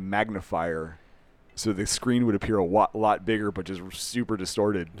giant magnifier, so the screen would appear a lot bigger, but just super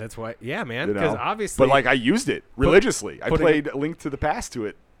distorted. That's why. Yeah, man. You Because know? obviously. But like I used it religiously. I putting played A Link to the Past to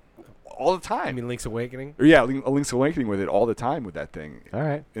it all the I time. mean, Link's Awakening. Or yeah, A Link's Awakening with it all the time with that thing All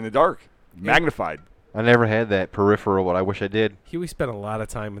right. in the dark, magnified I never had that peripheral, but I wish I did. Huey spent a lot of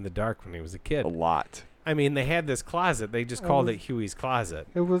time in the dark when he was a kid. a lot. I mean, they had this closet. They just called it Huey's closet.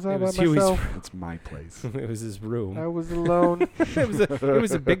 It was all It was by Huey's myself. It's my place. It was his room. was alone. It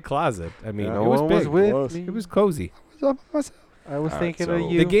was a big closet. I mean, No it was one big. was with Close. me. It was cozy. I was All right, thinking so-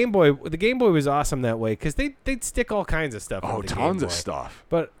 of you. The Game Boy was awesome that way because they'd stick all kinds of stuff. Oh, on the Game tons Boy. of stuff.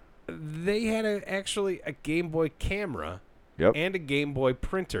 But they had actually a Game Boy camera Yep. and a Game Boy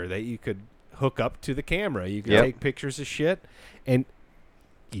printer that you could hook up to the camera. You could Yep. take pictures of shit, and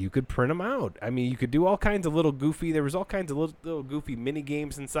you could print them out. I mean, you could do all kinds of little goofy. There was all kinds of little goofy mini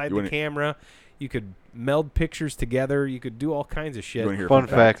games inside You the wanna- camera. You could meld pictures together. You could do all kinds of You shit. wanna hear a Fun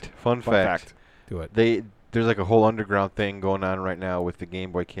fact. Fun Fun fact. fact. Do it. There's like a whole underground thing going on right now with the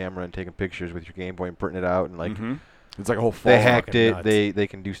Game Boy camera and taking pictures with your Game Boy and printing it out and like Mhm. It's like a whole they fall. hacked fucking it. nuts. They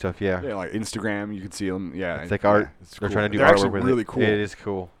can do stuff. Yeah. Yeah, like Instagram, you can see them. Yeah, It's like art. It's They're cool. trying to do They're artwork actually with really it. cool. It is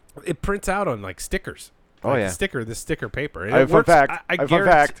cool. It prints out on like stickers. Oh Like yeah. the sticker paper. And I it have a fun works- fact. I I have a fun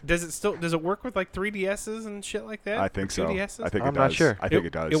guarantee- fact. Does it work with like 3DSs and shit like that? I think so. 2DSs? I think I'm it not does. sure. I think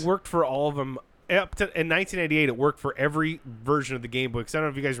it does. It worked for all of them. Up to in 1998, it worked for every version of the Game Boy. Because I don't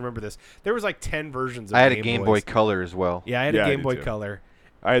know if you guys remember this. There was like 10 versions of I had a Game Game Boy Boys. Color as well. Yeah, I had Yeah, a I Game did Boy too. Color.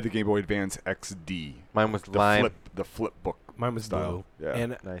 I had the Game Boy Advance XD. Mine was The lime. flip book. Mine was style. blue. Yeah.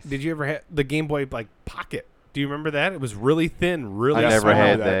 And Nice. did you ever have the Game Boy like Pocket? Do you remember that? It was really thin, really I never small.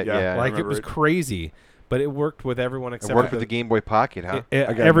 had that, that. yeah. Yeah, I Like it remember was it. crazy, but it worked with everyone it except worked for with the Game Boy Pocket, huh? I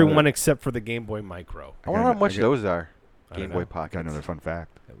got everyone another- except for the Game Boy Micro. I wonder how much got- those are. I don't Game know. Boy Got Pockets. another fun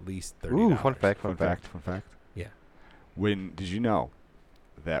fact. At least $30. Ooh, fun fact. Fun fact. Fun fact. Yeah. When did you know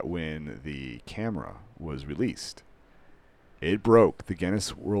that when the camera was released, it broke the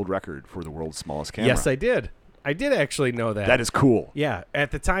Guinness World Record for the world's smallest camera? Yes, I did. I did actually know that. That is cool. Yeah,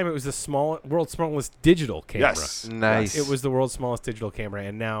 at the time it was the world's smallest digital camera. Yes. Nice. It was the world's smallest digital camera,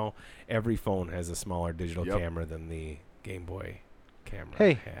 and now every phone has a smaller digital Yep. camera than the Game Boy camera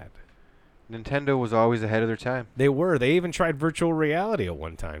Hey. had. Nintendo was always ahead of their time. They were. They even tried virtual reality at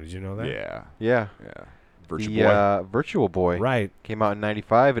one time. Did you know that? Yeah. Yeah. Yeah. Virtual The Boy. Virtual Boy Right. came out in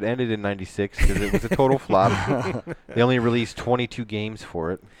 '95. It ended in '96 because it was a total flop. They only released 22 games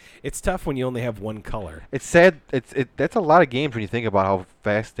for it. It's tough when you only have one color. It's sad. That's a lot of games when you think about how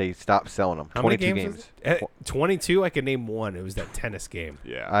fast they stopped selling them. How 22 many games? Was it? 22. I can name one. It was that tennis game.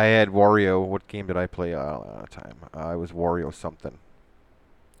 Yeah. I had Wario. What game did I play time? I was Wario something.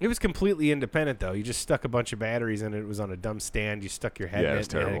 It was completely independent, though. You just stuck a bunch of batteries in it. It was on a dumb stand. You stuck your head Yeah, in it it was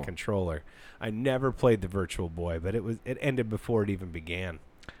and had a terrible. controller. I never played the Virtual Boy, but it ended before it even began.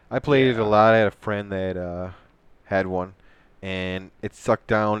 I played it Yeah. a lot. I had a friend that had one, and it sucked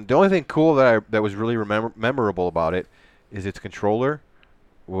down. The only thing cool that was really memorable about it is its controller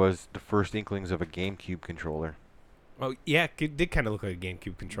was the first inklings of a GameCube controller. Oh, yeah, it did kind of look like a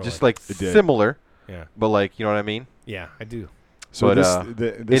GameCube controller. Just like It did. similar, Yeah. but like, you know what I mean? Yeah, I do. So But,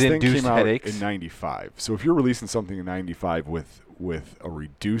 this it thing induced came out headaches. in '95. So if you're releasing something in '95 with a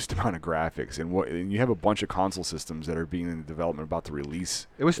reduced amount of graphics and you have a bunch of console systems that are being in development about to release,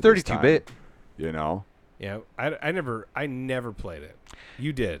 It was at this 32-bit. time, you know, Yeah, I never played it.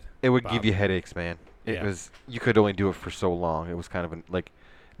 You did. It would Bob. give you headaches, man. It Yeah. was you could only do it for so long. It was kind of like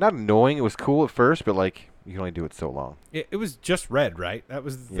not annoying. It was cool at first, but like you can only do it so long. It was just red, right? That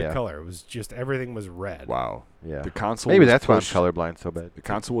was the Yeah. color. It was just everything was red. wow. Yeah. The console Maybe was that's pushed, why I'm colorblind so bad. The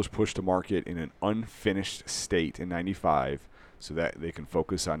console was pushed to market in an unfinished state in '95, so that they can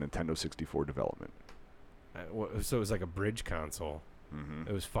focus on Nintendo 64 development. So it was like a bridge console. Mm-hmm.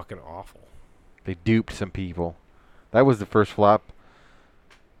 It was fucking awful. They duped some people. That was the first flop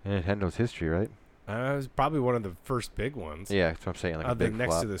in Nintendo's history, right? It was probably one of the first big ones. Yeah, that's what I'm saying. Like a Other big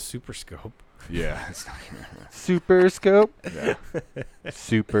next flop. to the Super Scope. Yeah. It's not, Super Scope. yeah.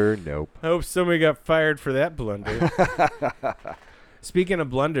 Super Nope. I hope somebody got fired for that blunder. Speaking of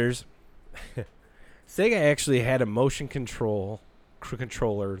blunders, Sega actually had a motion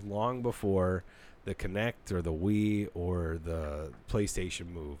controller long before the Kinect or the Wii or the PlayStation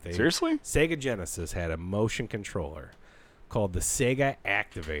Move. Seriously? Sega Genesis had a motion controller called the Sega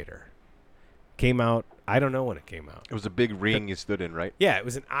Activator. Came out, I don't know when it came out. It was a big ring you stood in, right? Yeah, it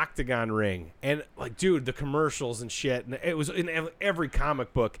was an octagon ring. And, like, dude, the commercials and shit. And it was in every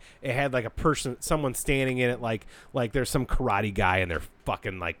comic book. It had, like, someone standing in it like there's some karate guy and they're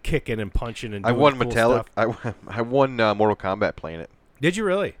fucking, like, kicking and punching and I doing won cool Metallic. stuff. I won Mortal Kombat playing it. Did you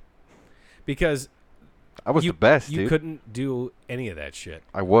really? Because I was the best, you dude. couldn't do any of that shit.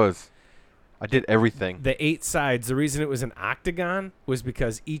 I was. I did everything. The 8 sides, the reason it was an octagon was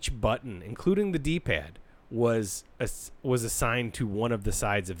because each button, including the D-pad, was assigned to one of the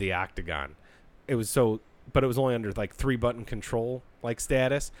sides of the octagon. It was but it was only under like 3-button control like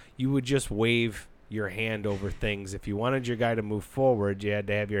status. You would just wave your hand over things. If you wanted your guy to move forward, you had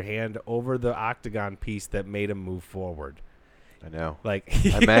to have your hand over the octagon piece that made him move forward. I know. Like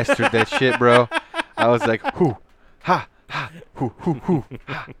I mastered that shit, bro. I was like, hoo, ha, ha, hoo, hoo, hoo,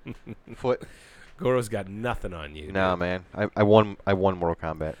 ha. Foot. Goro's got nothing on you. Nah, dude. man. I won Mortal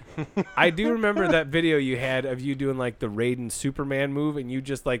Kombat. I do remember that video you had of you doing like the Raiden Superman move, and you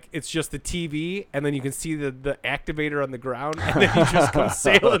just like it's just the TV, and then you can see the activator on the ground, and then you just come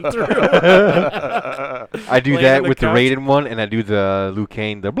sailing through. I do Laying that on the with the couch. Raiden one, and I do the Liu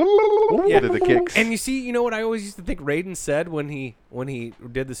Kang, the the kicks. And you see, you know what I always used to think Raiden said when he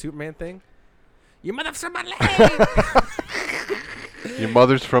did the Superman thing? You mother from LA. Your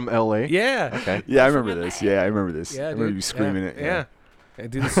mother's from L.A.? Yeah. Okay. Yeah, I remember this. Yeah, I remember this. Yeah, I remember dude. you screaming it. Yeah. I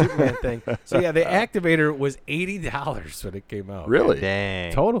do the Superman thing. So yeah, the activator was $80 when it came out. Really?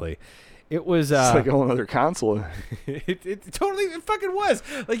 Dang. Totally. It was It's like a whole other console. it totally fucking was.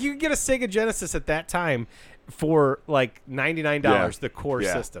 Like you could get a Sega Genesis at that time for like $99, Yeah. the core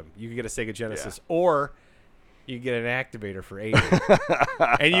Yeah. system. You could get a Sega Genesis or you could get an activator for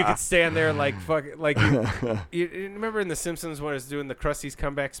 $80. And you could stand there and like fuck like you remember in The Simpsons when it was doing the Krusty's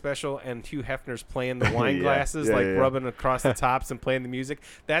comeback special and Hugh Hefner's playing the wine Yeah. glasses Yeah, like yeah. rubbing across the tops and playing the music.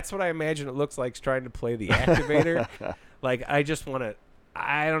 That's what I imagine it looks like trying to play the activator. Like, I just want to.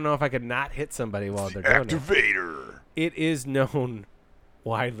 I don't know if I could not hit somebody while they're doing it. Activator. It is known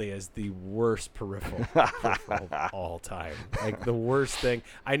widely as the worst peripheral of all time. Like, the worst thing.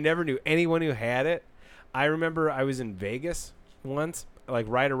 I never knew anyone who had it. I remember I was in Vegas once, like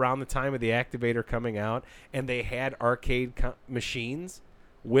right around the time of the activator coming out, and they had arcade machines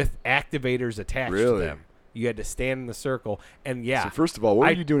with activators attached to them. You had to stand in the circle, and So first of all, what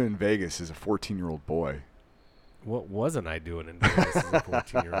I- were you doing in Vegas as a 14-year-old boy? what wasn't I doing in Vegas as a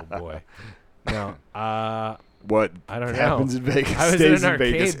 14-year-old boy? No, What I don't know. happens in Vegas I was in stays an in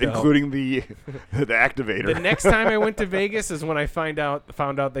Vegas, arcade, though. including the activator. the next time I went to Vegas is when I found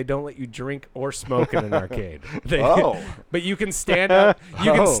out they don't let you drink or smoke in an arcade. But you can stand up.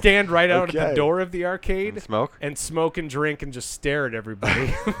 You can stand right out at the door of the arcade And smoke and drink and just stare at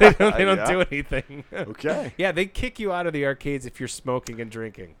everybody. they don't do anything. Okay. Yeah, they kick you out of the arcades if you're smoking and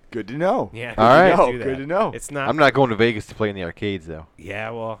drinking. Good to know. Yeah. All right. you can't do Good that. to know. It's not. I'm not going to Vegas to play in the arcades though. Yeah,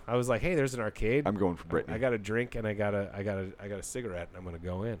 well, I was like, hey, there's an arcade. I'm going for Brittany. I got a drink and I got a cigarette and I'm gonna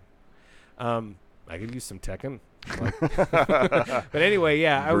go in. I could use some Tekken. But anyway,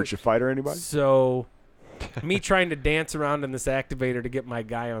 yeah, I was Virtua Fighter, anybody? so me trying to dance around in this activator to get my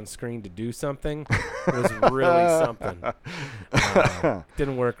guy on screen to do something was really something.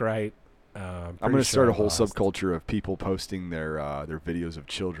 Didn't work right. I'm going to start a whole subculture of people posting their videos of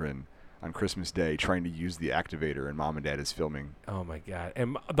children on Christmas Day trying to use the activator, and mom and dad is filming. Oh my god!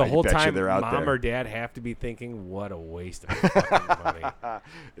 And the I whole bet you time, they're out mom there. or dad have to be thinking, "What a waste of fucking money!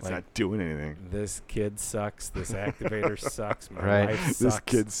 It's Like, not doing anything. This kid sucks. This activator sucks. My Right. wife sucks. This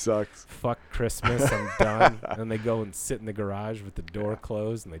kid sucks. Fuck Christmas. I'm done." And they go and sit in the garage with the door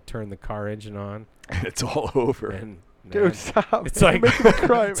closed, and they turn the car engine on, And it's all over. and Dude, man, stop. it's You're like making me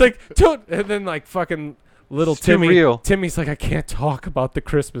cry. it's like don't. And then like fucking little It's too Timmy. real. Timmy's like, I can't talk about the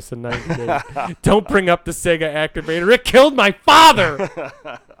Christmas in 1980. Don't bring up the Sega activator. It killed my father.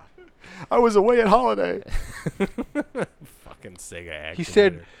 I was away at holiday. Fucking Sega activator. He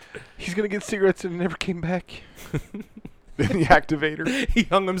said he's gonna get cigarettes and never came back. In the activator. he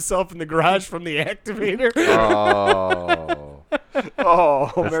hung himself in the garage from the activator. Oh.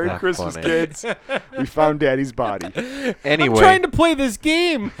 Oh, That's Merry not Christmas, funny. kids. We found Daddy's body. Anyway. I'm trying to play this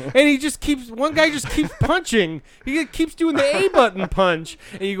game, and one guy just keeps punching. He keeps doing the A button punch,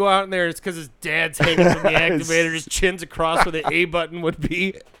 and you go out in there. It's because his dad's hanging from the activator. His chin's across where the A button would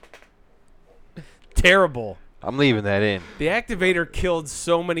be. Terrible. I'm leaving that in. The activator killed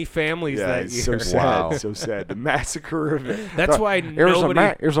so many families Yeah, that it's year. so sad. Wow. So sad. The massacre of it. That's why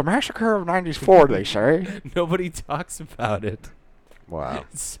It was a massacre of '94, they say. nobody talks about it. Wow.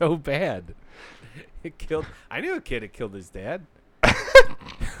 It's so bad. It killed. I knew a kid that killed his dad.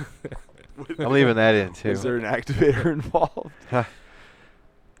 I'm leaving that in too. Is there an activator involved?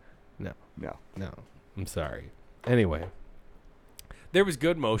 No. No. No, I'm sorry. Anyway, there was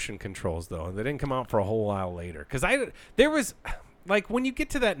good motion controls though, and they didn't come out for a whole while later. There was, like, when you get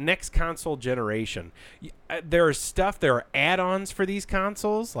to that next console generation, there are add-ons for these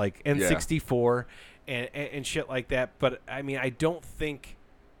consoles, like N64 and shit like that. But I mean, I don't think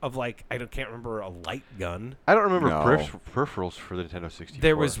of can't remember a light gun. I don't remember No. peripherals for the Nintendo 64.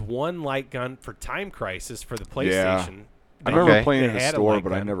 There was one light gun for Time Crisis for the PlayStation. I They- remember Okay. playing they in a had store, light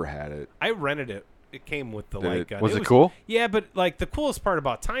but I gun. never had it. I rented it. It came with the Did light it- gun. Was it cool? Yeah, but like the coolest part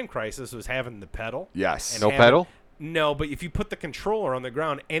about Time Crisis was having the pedal. Yes. And No having- pedal? No, but if you put the controller on the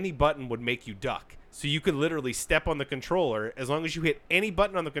ground, any button would make you duck. So you could literally step on the controller. As long as you hit any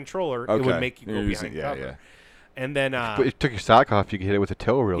button on the controller, it would Okay. make you go You're behind using- cover. yeah. And then, But it took your sock off. You could hit it with a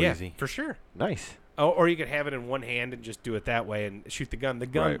toe real yeah, easy. for sure. Nice. Or you could have it in one hand and just do it that way and shoot the gun.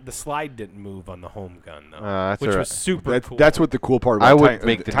 Right. The slide didn't move on the home gun though, That's which all was right. super cool. That's what the cool part about I would Time,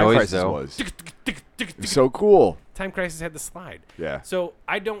 make the Time noise, Crisis though. was. It was so cool. Time Crisis had the slide. Yeah. So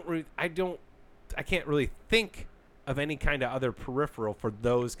I can't really think of any kind of other peripheral for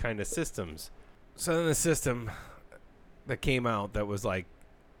those kind of systems. So then the system that came out that was like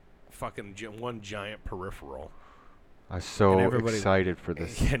fucking one giant peripheral, I was so And everybody- excited for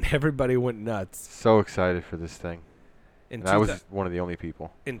this. and everybody went nuts. So excited for this thing. In, And I was one of the only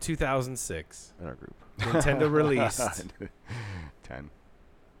people in 2006, in our group. Nintendo released 10.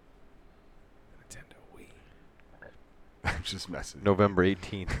 Nintendo Wii. I'm just messing. November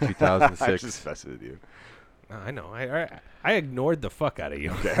 18th, I'm 2006. just messing with you. No, I know. I ignored the fuck out of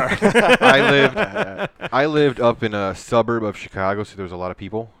you. Okay, all right. I lived up in a suburb of Chicago, so there was a lot of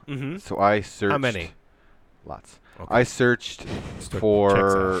people. Mm-hmm. So I searched. How many? Lots. Okay. I searched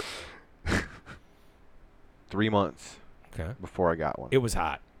for 3 months Okay. before I got one. It was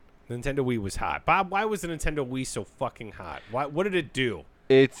hot. The Nintendo Wii was hot. Bob, why was the Nintendo Wii so fucking hot? What did it do?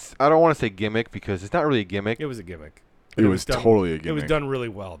 I don't want to say gimmick because it's not really a gimmick. It was a gimmick. It was done, totally a It was gimmick. done really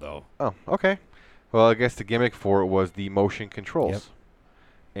well, though. Oh, okay. Well, I guess the gimmick for it was the motion controls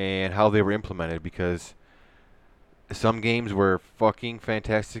and how they were implemented, because some games were fucking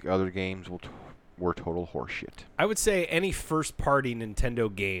fantastic, other games were total horseshit. I would say any first-party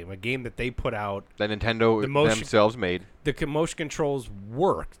Nintendo game, a game that they put out, That Nintendo The motion- themselves made. the motion controls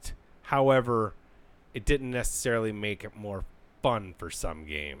worked. However, it didn't necessarily make it more fun for some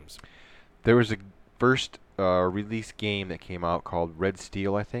games. There was a first release game that came out called Red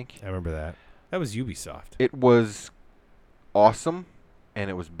Steel, I think. I remember that. That was Ubisoft. It was awesome, and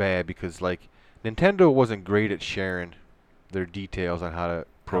it was bad because, like, Nintendo wasn't great at sharing their details on how to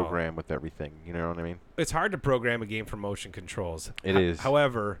program with everything. You know what I mean? It's hard to program a game for motion controls. It is.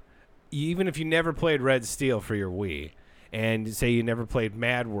 However, even if you never played Red Steel for your Wii, and say you never played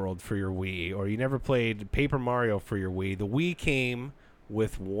Mad World for your Wii, or you never played Paper Mario for your Wii, the Wii came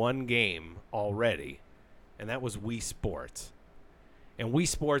with one game already, and that was Wii Sports. And Wii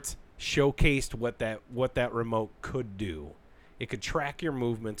Sports showcased what that remote could do. It could track your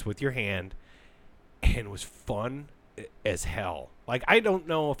movements with your hand, and it was fun as hell. Like, I don't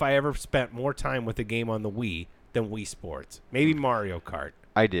know if I ever spent more time with a game on the Wii than Wii Sports. Maybe Mario Kart.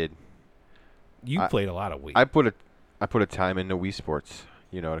 I did. You played a lot of Wii. I put a time into Wii Sports,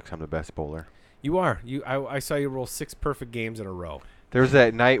 you know, because I'm the best bowler. You are. I saw you roll 6 perfect games in a row. There was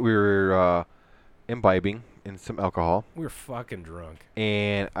that night we were imbibing in some alcohol, We were fucking drunk.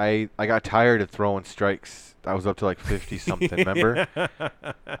 and I got tired of throwing strikes. I was up to like 50-something, remember? I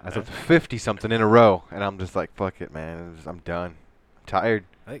was up to 50-something in a row, and I'm just like, fuck it, man. I'm done. I'm tired.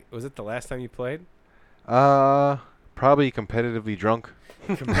 I think, was it the last time you played? Probably competitively drunk.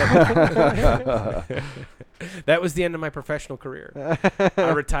 That was the end of my professional career. I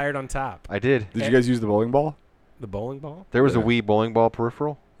retired on top. I did. Did you guys use the bowling ball? The bowling ball? There was a Yeah. Wii bowling ball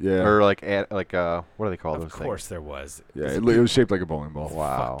peripheral, Yeah. or like what do they call Of those course there was. Yeah, it was shaped like a bowling ball. things?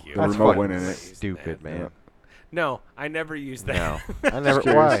 Wow, Fuck you. The that's remote fucking went in it. stupid, man. No, I never used that. No, I never.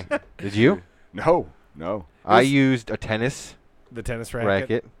 curious. Why? Did you? No. I used a tennis The tennis racket,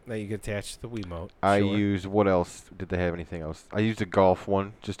 racket. that you could attach to the Wiimote. I Sure. used, what else? Did they have anything else? I used a golf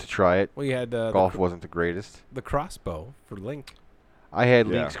one just to try it. Well, you had Golf wasn't the greatest. the crossbow for Link. I had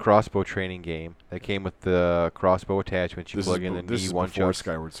Yeah. Link's crossbow training game that came with the crossbow attachment. You This plug is, in the this knee is one before chuck.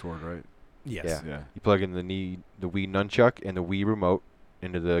 Skyward Sword, right? Yes. Yeah. Yeah. You plug in the Wii nunchuck and the Wii remote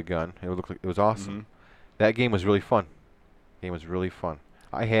into the gun. It would look like it was awesome. Mhm. That game was really fun.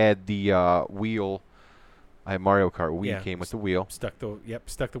 I had the wheel. I had Mario Kart Wii Yeah. came with the wheel. Stuck the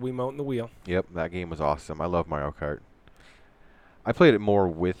Wiimote in the wheel. Yep, that game was awesome. I love Mario Kart. I played it more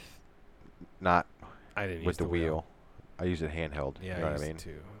with, not I didn't use with the wheel. wheel. I used it handheld. Yeah, you know I what used I mean? it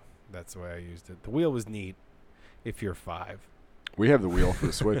too. That's the way I used it. The wheel was neat if you're 5. We have the wheel for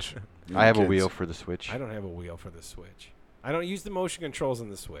the Switch. I have a wheel for the Switch. I don't have a wheel for the Switch. I don't use the motion controls on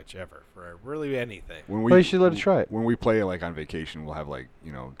the Switch ever for really anything. When Well, you should let it try it. When we play like on vacation, we'll have like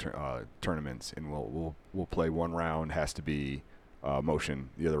tournaments, and we'll play one round has to be motion,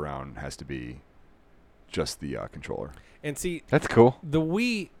 the other round has to be just the controller. And see, That's cool. the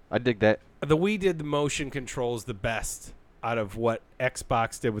Wii I dig that. did the motion controls the best out of what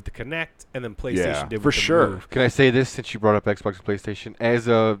Xbox did with the Kinect, and then PlayStation Yeah, did for with the sure. Move. Can I say this since you brought up Xbox and PlayStation? As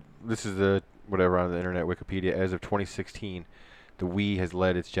of, this is the whatever on the internet, Wikipedia, as of 2016, the Wii has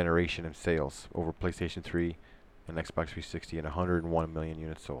led its generation in sales over PlayStation 3 and Xbox 360 and 101 million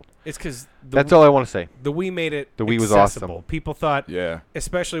units sold. It's because That's all I want to say. the Wii made it The Wii was accessible. awesome. People thought, Yeah.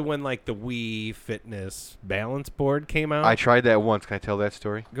 especially when like the Wii Fitness balance board came out. I tried that once. Can I tell that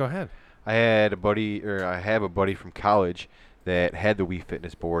story? Go ahead. I have a buddy from college that had the Wii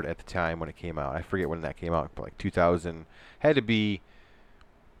Fitness board at the time when it came out. I forget when that came out, but like 2000, had to be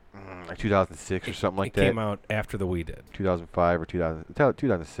like 2006 or something like it that. came out after the Wii did. 2005 or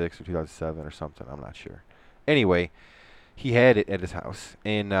 2006 or 2007 or something. I'm not sure. Anyway, he had it at his house,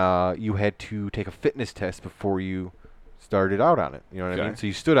 and you had to take a fitness test before you started out on it. You know what I Okay. mean? So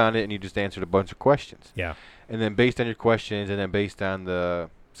you stood on it and you just answered a bunch of questions. Yeah. And then based on your questions, and then based on the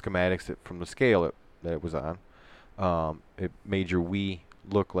schematics from the scale that it was on, it made your Wii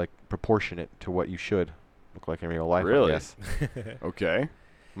look like proportionate to what you should look like in real life. Really? I guess. Okay.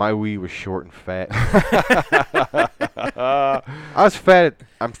 My Wii was short and fat. I was fat.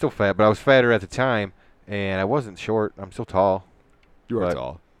 I'm still fat, but I was fatter at the time, and I wasn't short. I'm still tall. You are But-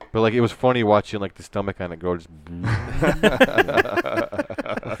 tall. But like, it was funny watching like the stomach on it go just.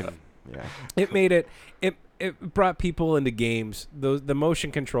 Fucking- yeah. It made it. It brought people into games. The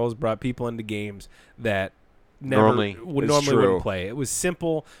motion controls brought people into games that Normally. It's normally true. wouldn't play. It was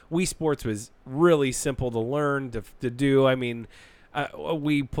simple. Wii Sports was really simple to learn to do. I mean,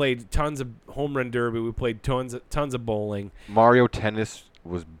 We played tons of home run derby. We played tons of bowling. Mario Tennis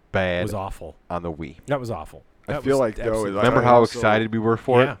was bad. It was awful. On the Wii. That was awful. I That feel was like though, absolutely- Remember how excited we were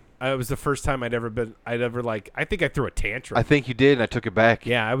for yeah. it? It was the first time I'd ever like. I think I threw a tantrum. I think you did, and I took it back.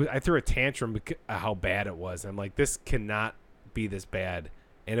 Yeah, I threw a tantrum because how bad it was. I'm like, this cannot be this bad,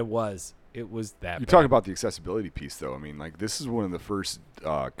 and it was. It was that. You bad. talk about the accessibility piece, though. I mean, like this is one of the first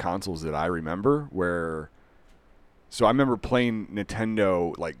consoles that I remember where. So I remember playing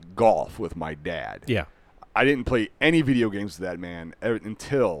Nintendo like golf with my dad. Yeah. I didn't play any video games with that man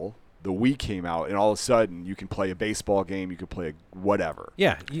until the Wii came out, and all of a sudden you can play a baseball game, you can play whatever.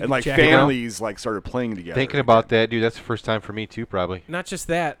 Yeah, And like jack it out. families like started playing together. Thinking about that, dude, that's the first time for me too, probably. Not just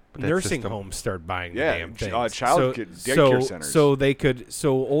that, that nursing system. homes started buying Yeah, the damn things. daycare centers. So they could,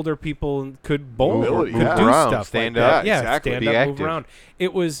 so older people could bowl, Mobility, could yeah. do around, stuff stand like up. that. Yeah, Yeah, exactly. stand Be up, move active. around.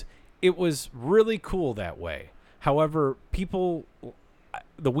 It was really cool that way. However, people,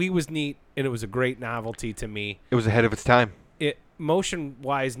 the Wii was neat, and it was a great novelty to me. It was ahead of its time. It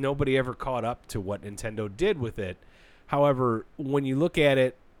motion-wise, nobody ever caught up to what Nintendo did with it. However, when you look at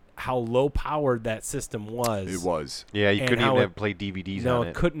it, how low-powered that system was. it was. Yeah, you And couldn't how even it- have played DVDs No, on it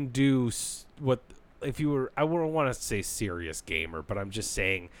it. couldn't do what if you were. I wouldn't want to say serious gamer, but I'm just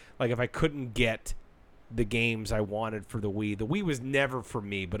saying, like, if I couldn't get the games I wanted for the Wii was never for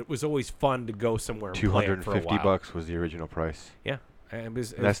me, but it was always fun to go somewhere and play it for a while. $250 was the original price. Yeah, it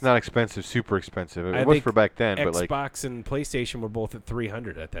was. And that's not expensive, super expensive. I It was think for back then, but like Xbox and PlayStation were both at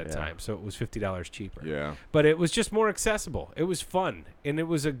 $300 at that Yeah. time, so it was $50 cheaper. Yeah. But it was just more accessible. It was fun, and it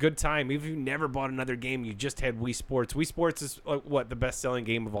was a good time. Even if you never bought another game, you just had Wii Sports. Wii Sports is what, the best-selling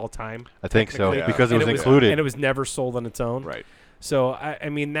game of all time, I think so Yeah. because it And was it was- included. and it was never sold on its own. Right. So I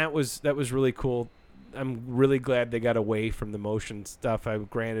mean that was really cool. I'm really glad they got away from the motion stuff.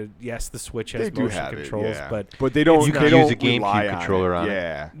 Granted, yes, the Switch has They do motion have controls, it, yeah. but they don't. You they could don't use a GameCube rely on controller on it.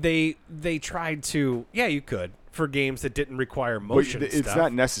 Yeah. they tried to. Yeah, you could for games that didn't require But motion it's stuff.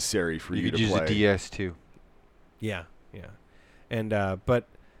 not necessary for you you could to use play. a DS too. Yeah, and but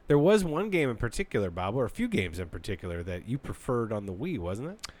there was one game in particular, Bob, or a few games in particular that you preferred on the Wii, wasn't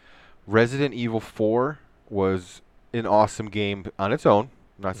it? Resident Evil 4 was an awesome game on its own.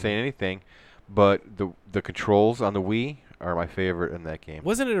 I'm not saying anything, but the controls on the Wii are my favorite in that game.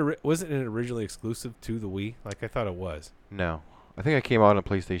 Wasn't it originally exclusive to the Wii? Like I thought it was. No, I think it came out on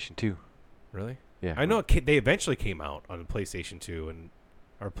PlayStation 2. Really? Yeah, I know they eventually came out on PlayStation 2 and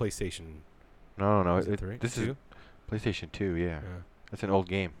or PlayStation. No, Was it 3? this 2? is PlayStation 2. Yeah, Yeah. that's an old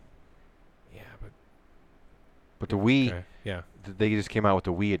game. Yeah, But the Wii, okay. Yeah, they just came out with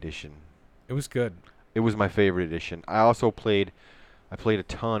the Wii edition. it was good. It was my favorite edition. I played a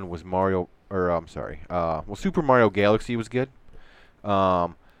ton. Was Mario, or I'm sorry, Super Mario Galaxy was good.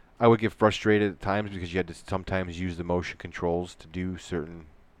 I would get frustrated at times because you had to sometimes use the motion controls to do certain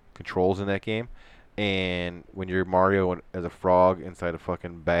controls in that game. And when you're Mario as a frog inside a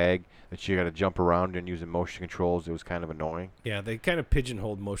fucking bag that you got to jump around and using motion controls, it was kind of annoying. Yeah, they kind of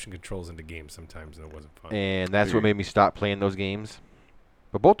pigeonholed motion controls into games sometimes, and it wasn't fun. And that's what Agreed. made me stop playing those games.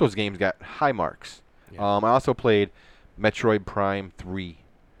 But both those games got high marks. Yeah. I also played Metroid Prime 3.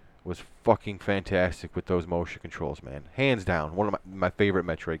 Was fucking fantastic with those motion controls, man. Hands down, one of my favorite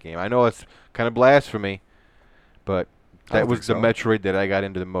Metroid game. I know it's kind of blasphemy, but I that don't was the think so. Metroid that I got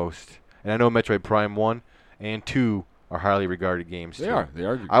into the most. And I know Metroid Prime 1 and 2 are highly regarded games, They too. are. They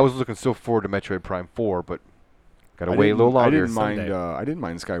are. I was looking so forward to Metroid Prime 4, but got to I wait a little didn't- longer. Someday. I didn't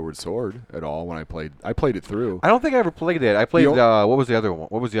mind Skyward Sword at all when I played. I played it through. I don't think I ever played that. I played, o- what was the other one?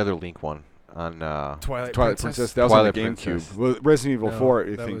 What was the other Link one? On Twilight Princess. That was Twilight on the GameCube. Princess. Well, Resident Evil 4. I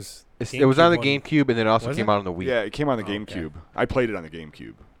that think. was it was on the one. GameCube, and then it also Was came it? out on the Wii. Yeah, it came on the Oh, okay. GameCube. I played it on the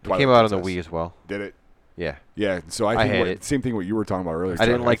GameCube. It came out on the Wii as well. Did it? Yeah. Yeah. So I I think had it. same thing what you were talking about earlier. I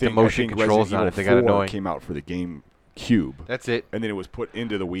didn't Chuck. like the think- motion I think controls Resident on it. They Evil got 4 annoying. came out for the GameCube, That's it. and then it was put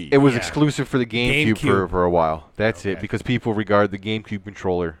into the Wii. It was Yeah. exclusive for the GameCube, GameCube. For a while. That's it, Okay. because people regard the GameCube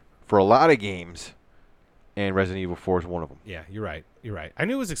controller for a lot of games, and Resident Evil 4 is one of them. Yeah, you're right. You're right. I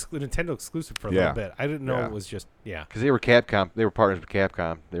knew it was Nintendo exclusive for a Yeah. little bit. I didn't know Yeah. it was just Because they were Capcom. They were partners with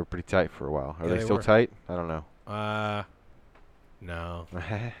Capcom. They were pretty tight for a while. Are Yeah, they they still were. tight? I don't know. No.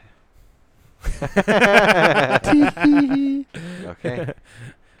 Okay.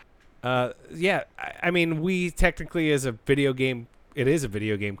 Yeah, I mean, we technically as a video game, it is a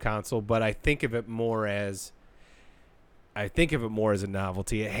video game console, but I think of it more as a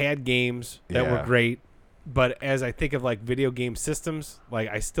novelty. It had games that were Yeah. great, but as I think of like video game systems, like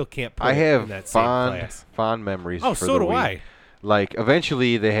I still can't put I it have in that same fond class. fond memories. Oh, for so the do Wii. Like,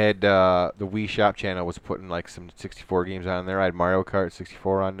 eventually they had the Wii Shop channel was putting like some 64 games on there. I had Mario Kart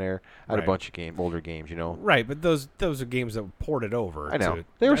 64 on there. I had Right. a bunch of older games, you know. Right, but those are games that were ported over. I know. To,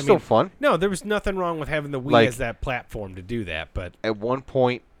 They were I still mean, fun. No, there was nothing wrong with having the Wii Like- as that platform to do that, but At one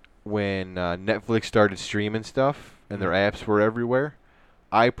point, when Netflix started streaming stuff and their apps were everywhere,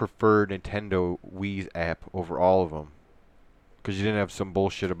 I preferred Nintendo Wii's app over all of them. Because you didn't have some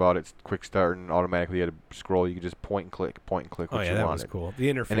bullshit about it quick start and automatically you had to scroll. You could just point and click what oh yeah, you that wanted. was cool.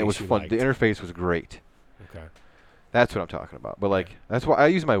 The interface And it was you fun. liked. The interface was great. Okay. That's what I'm talking about. But like, that's why I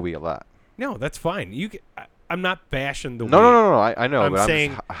use my Wii a lot. No, that's fine. I'm not bashing the No, Wii. no. I know, I'm but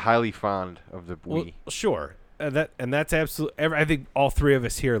saying- I'm just highly fond of the Well, Wii. sure. That's absolutely. I think all three of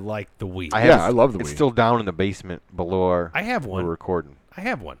us here like the Wii. I love the It's Wii. still down in the basement below our. I have one. We're recording. I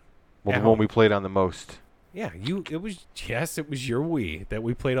have one. Well, At the one home. we played on the most. Yeah, it was your Wii that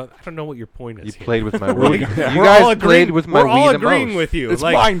we played on. I don't know what your point is. You here. played with my We're- Wii. we're You all guys agreeing- played with my we're all Wii the agreeing most. with you. It's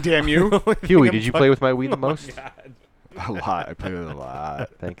like, mine, damn you. Huey, did you play with my Wii the Oh my most? God. A lot. I played with it a lot.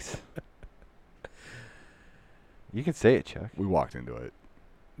 Thanks. You can say it, Chuck. We walked into it.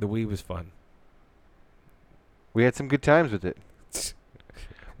 The Wii was fun. We had some good times with it.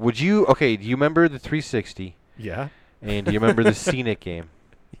 Would you? Okay, do you remember the 360? Yeah. And do you remember the Scenic game?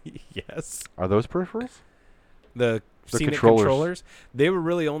 Yes. Are those peripherals? The The Scenic controllers. controllers. They were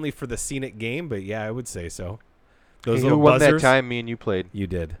really only for the Scenic game, but yeah, I would say so. Those Hey, little who won buzzers. that time me and you played? You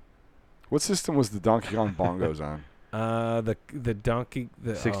did. What system was the Donkey Kong bongos on? The Donkey.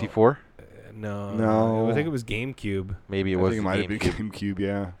 The 64? No. No. I think it was GameCube. Maybe it I was think it the might have been GameCube. GameCube,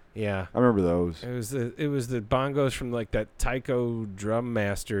 yeah. Yeah. I remember those. It was the bongos from like that Taiko Drum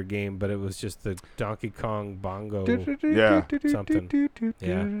Master game, but it was just the Donkey Kong bongo. Yeah. Something.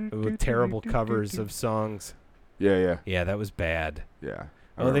 Yeah, with terrible covers of songs. Yeah. Yeah, that was bad. I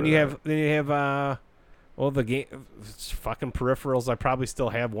Oh, then remember you that. have the game, fucking peripherals. I probably still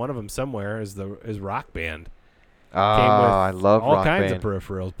have one of them somewhere. Is Rock Band. Ah, Came with I love all Rock kinds Band. of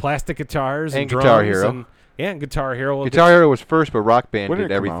peripherals, plastic guitars And drums Guitar Hero. and Guitar Hero. Well, Guitar Hero was first, but Rock Band When did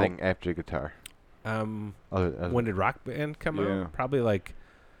did it come out? everything after guitar. When did Rock Band come Yeah. out? Probably like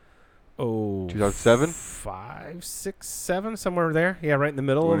 2007? 5, 6, 7, somewhere there. Yeah, right in the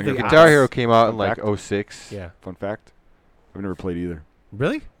middle Wanna of hear the Guitar aughts. Hero came out in Fun like fact? 06. Yeah, Fun fact? I've never played either.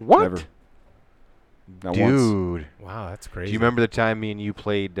 really? What? Never. Not once. Dude. Wow, that's Do crazy. you remember the time me and you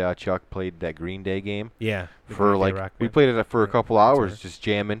played, Chuck played that Green Day game? Yeah, the For Green Day like, Rock we Band. played it for a Yeah, couple that's hours right. just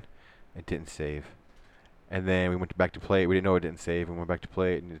jamming. It didn't save. And then we went back to play it. We didn't know it didn't save. And we went back to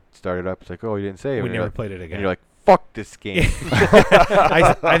play it and it started up. It's like, oh, you didn't save. We and you're never like, played it and again. you're like, fuck this game.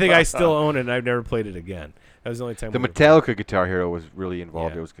 I think I still own it, and I've never played it again. That was the only time. The we ever played it. Metallica Guitar Hero was really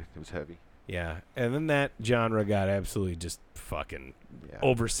involved. Yeah. It was heavy. Yeah, and then that genre got absolutely just fucking Yeah.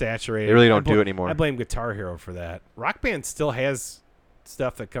 oversaturated. They really I don't do bl- it anymore. I blame Guitar Hero for that. Rock Band still has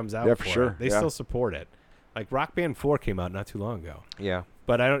stuff that comes out. Yeah, for for sure, It. They yeah. still support it. Like Rock Band 4 came out not too long ago. Yeah.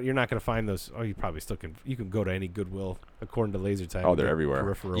 But you're not going to find those. Oh, you probably still can. You can go to any Goodwill, according to Laser Time. Oh, and they're get everywhere.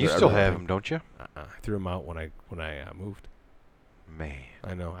 peripherals You and still have everything. them, don't you? I threw them out when I moved. Man.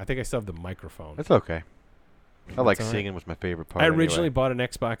 I know. I think I still have the microphone. That's okay. I like all right. singing was my favorite part. I originally anyway. bought an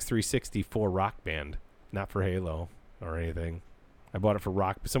Xbox 360 for Rock Band, not for Halo or anything. I bought it for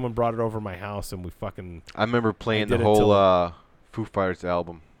Rock. Someone brought it over to my house, and we fucking. I remember playing the did it whole till- Foo Fighters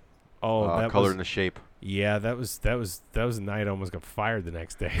album. Oh, that Color was. and the Shape. Yeah, that was the night I almost got fired the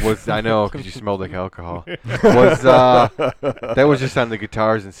next day. Was I know because you smelled like alcohol. Was that was just on the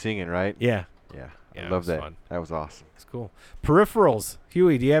guitars and singing, right? Yeah, Yeah. Yeah, I it love was that. fun. That was awesome. it's cool. Peripherals,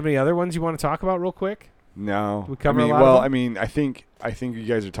 Huey. Do you have any other ones you want to talk about real quick? No. We cover I mean, a lot of well, them? I mean, I think you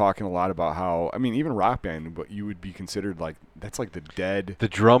guys are talking a lot about how, I mean, even Rock Band, but you would be considered like, that's like the dead. The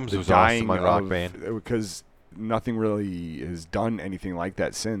drums The was dying awesome on Rock of- Band. Because nothing really has done anything like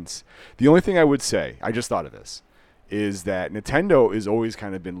that since. The only thing I would say, I just thought of this, is that Nintendo has always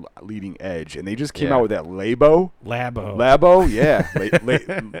kind of been leading edge, and they just came Yeah. out with that Labo, yeah,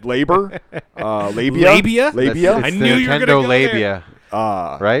 labor, labia, Labia? labia. It's I the knew you were gonna Nintendo go there. Labia,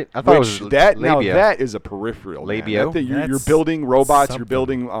 Uh, right? I thought Which it was that now labia. that is a peripheral. man. Labio? That thing, you're That's building robots, something. you're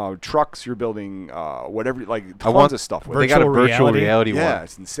building trucks, you're building whatever, like tons want- of stuff. With They it. got a Virtual virtual reality? reality Yeah, one.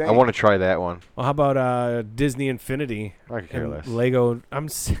 it's insane. I want to try that one. Well, how about Disney Infinity I could care and less. Lego?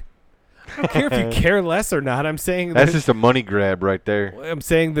 I don't care if you care less or not. I'm saying That's that, just a money grab right there. I'm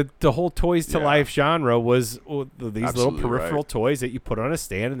saying that the whole toys to Yeah. life genre was these Absolutely little peripheral right. toys that you put on a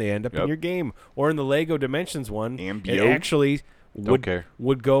stand and they end up in Yep. your game. Or in the Lego Dimensions one, it Ambio. actually Don't care.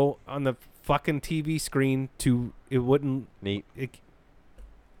 would go on the fucking TV screen to it wouldn't. Neat.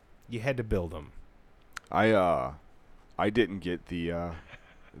 You had to build them. I didn't get the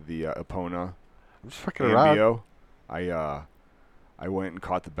Epona I'm just fucking around. Ambio. I went and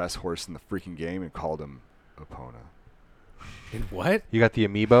caught the best horse in the freaking game and called him Epona. And what? You got the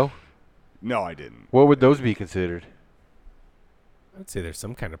amiibo? No, I didn't. What would those be considered? I'd say there's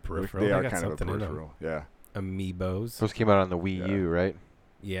some kind of peripheral. They are got kind of a something in 'em. peripheral. Yeah. Amiibos. Those came out on the Wii U, right?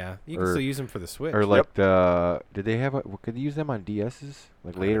 Yeah, you can Or- still use them for the Switch. Or like the did they have could they use them on DSs?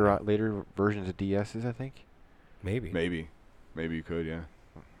 Like later versions of DSs, I think. Maybe. Maybe you could, yeah.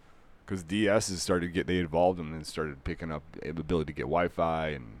 Because DSs started to get, they evolved them and started picking up the ability to get Wi-Fi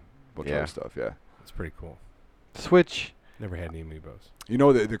and a bunch of other stuff. Yeah. It's pretty cool. Switch. Never had any Amiibos. You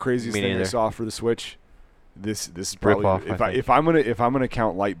know the craziest Me thing I neither. saw for the Switch. This is Rip probably off, I think. if I'm gonna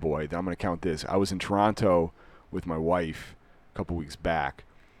count Light Boy, then I'm gonna count this. I was in Toronto with my wife a couple weeks back,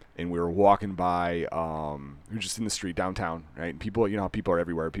 and we were walking by. We were just in the street downtown, right? And people, you know how people are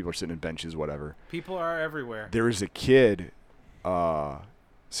everywhere. People are sitting in benches, whatever. People are everywhere. There was a kid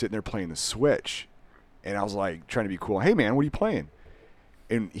sitting there playing the Switch, and I was like trying to be cool. Hey man, what are you playing?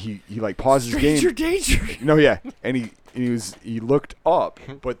 And he like paused his game. Stranger danger. No, yeah, and he looked up,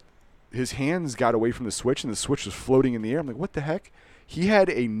 but his hands got away from the Switch, and the Switch was floating in the air. I'm like, what the heck? He had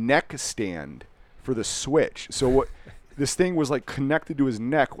a neck stand for the Switch. So what? This thing was like connected to his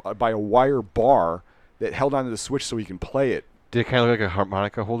neck by a wire bar that held onto the Switch so he can play it. Did it kind of look like a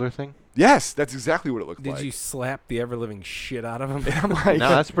harmonica holder thing? Yes, that's exactly what it looked Did like. you slap the ever living shit out of him? And I'm like, No,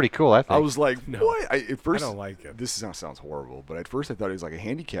 that's pretty cool. I think. I was like, No. what? At first, I don't like it. This sounds horrible, but at first I thought he was like a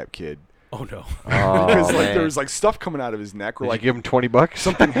handicapped kid Oh no. Oh, because like man. there was like stuff coming out of his neck, or Did like you give him $20?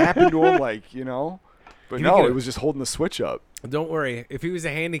 something happened to him, like you know. But Can you no, get it a- was just holding the Switch up. Don't worry. If he was a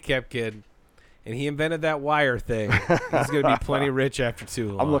handicapped kid and he invented that wire thing, he's going to be plenty rich after too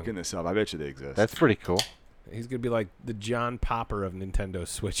long. I'm looking this up. I bet you they exist. That's pretty cool. He's going to be like the John Popper of Nintendo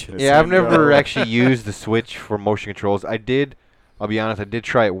Switches. Yeah, I've Nintendo. never actually used the Switch for motion controls. I'll be honest, I did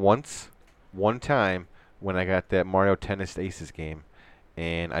try it one time when I got that Mario Tennis Aces game,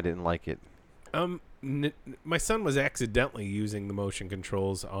 and I didn't like it. My son was accidentally using the motion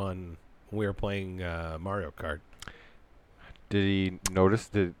controls when we were playing Mario Kart. Did he notice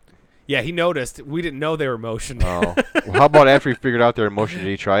the? Yeah, he noticed. We didn't know they were motion. Oh, well, how about after he figured out their motion? Did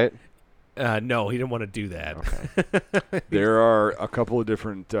he try it? No, he didn't want to do that. Okay. There are a couple of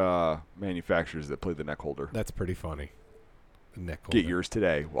different manufacturers that play the neck holder. That's pretty funny. The neck Get holder. yours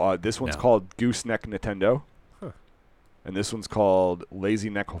today. This one's No. called Gooseneck Nintendo. Huh. And this one's called Lazy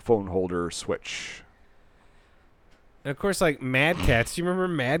Neck Phone Holder Switch. And of course, like Mad Cats. Do you remember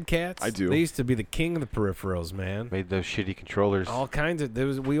Mad Cats? I do. They used to be the king of the peripherals, man. Made those shitty controllers. All kinds of.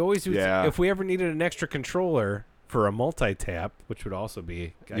 We always used. Yeah. If we ever needed an extra controller for a multi-tap, which would also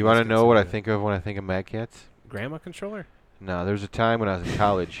be. You want to know what I think of when I think of Mad Cats? Grandma controller. No, there was a time when I was in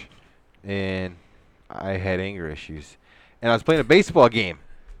college, and I had anger issues, and I was playing a baseball game,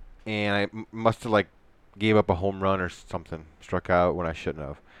 and I must have like gave up a home run or something, struck out when I shouldn't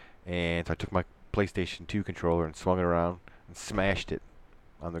have, and so I took my PlayStation 2 controller and swung it around and smashed it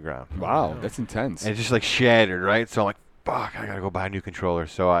on the ground. Wow, Wow. that's intense. And it just like shattered, right? So I'm like, fuck, I gotta go buy a new controller.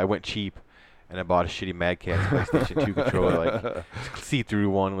 So I went cheap, and I bought a shitty Mad Catz PlayStation 2 controller, like see-through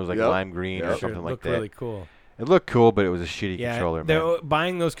one, was like Yep. lime green Yep. or Sure, something it like looked that. really cool. It looked cool, but it was a shitty Yeah, controller, man.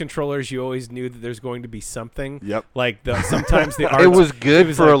 buying those controllers, you always knew that there's going to be something. Yep. Like sometimes the arts, It was good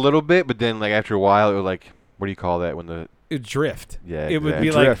was for like- a little bit, but then like after a while, it was like, what do you call that when the it'd drift. Yeah, it would be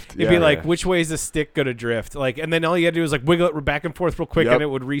exactly. like Drift, it'd be yeah. like which way is the stick gonna drift? Like, and then all you had to do was like wiggle it back and forth real quick, Yep. and it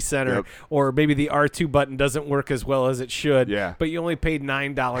would recenter. Yep. Or maybe the R2 button doesn't work as well as it should. Yeah. But you only paid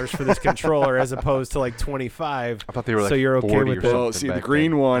 $9 for this controller as opposed to like 25. I thought they were like So you're okay 40 with or it? something. Well, see, the back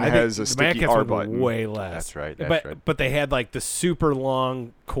green then. one I has think a the Mad sticky Catz R were button. way less. That's right. But they had like the super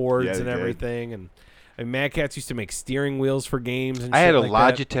long cords Yeah, and they did. everything, and Mad Catz used to make steering wheels for games. And I shit had a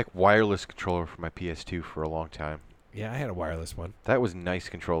like that. Logitech wireless controller for my PS2 for a long time. Yeah, I had a wireless one. That was a nice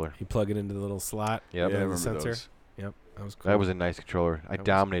controller. You plug it into the little slot. Yep. Yeah, I the remember sensor. those. Yep, that was cool. That was a nice controller. I That was-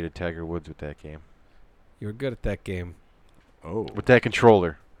 dominated Tiger Woods with that game. You were good at that game. Oh. With that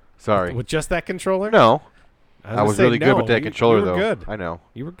controller. Sorry. With just that controller? No. I gonna was say really good with no. that controller, you were though. Good. I know.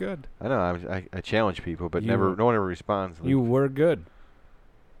 You were good. I know. I challenge people, but You no one ever responds. You were good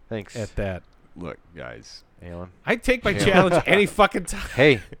Thanks, at that. Look, guys. Alan. I'd take my Yeah. challenge any fucking time.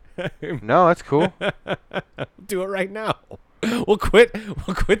 Hey. No, that's cool. Do it right now. We'll quit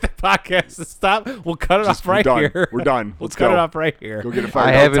the podcast and stop. We'll cut it Just- off right we're done. here. We're done. We'll Let's cut go. it off right here. Go get it I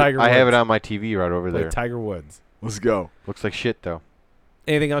fired have up. it. Tiger I have Woods. it on my TV right over Like there. Tiger Woods. Let's go. Looks like shit though.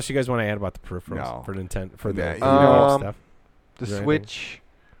 Anything else you guys want to add about the peripherals No. for Nintendo for Nah, the you know- stuff? The Is there Switch.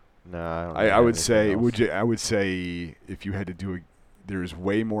 No, I don't. I have would anything say else. I would say if you had to do there's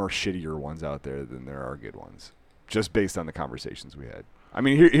way more shittier ones out there than there are good ones, just based on the conversations we had. I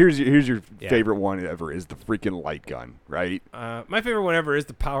mean, here's your Yeah. favorite one ever is the freaking light gun, right? My favorite one ever is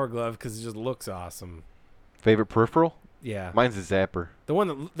the Power Glove because it just looks awesome. Favorite peripheral? Yeah. Mine's a zapper. The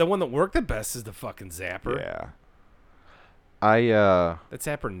one that worked the best is the fucking Zapper. Yeah. That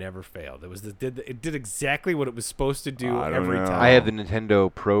Zapper never failed. It did exactly what it was supposed to do I don't every know. time. I have the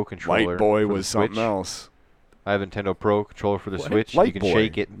Nintendo Pro controller. Light Boy for the was something Switch. else. I have a Nintendo Pro controller for the What? Switch. Light You can Boy.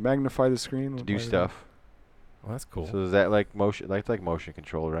 shake it Magnify the screen. to do stuff. Well, that's cool. So is that like motion? That's like motion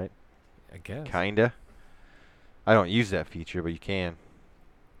control, right? I guess. Kinda. I don't use that feature, but you can.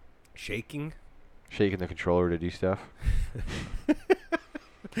 Shaking. Shaking the controller to do stuff.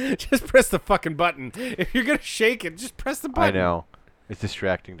 Just press the fucking button. If you're gonna shake it, just press the I button. know. It's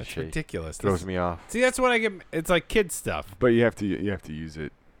distracting to That's shake. ridiculous. Throws me off. See, that's what I get. It's like kid stuff. But you have to use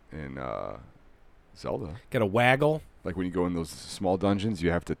it in Zelda. Got a waggle. Like when you go in those small dungeons,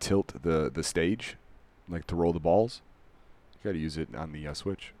 you have to tilt the stage, like to roll the balls. You got to use it on the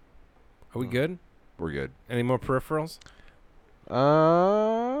Switch. Are we good? We're good. Any more peripherals?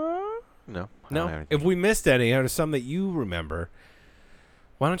 No. I don't have No. anything. If we missed any, or some that you remember,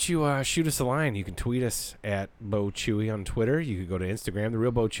 why don't you shoot us a line? You can tweet us at Bo Chewy on Twitter. You can go to Instagram, the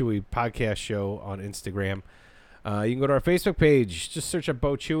Real Bo Chewy Podcast Show on Instagram. You can go to our Facebook page. Just search up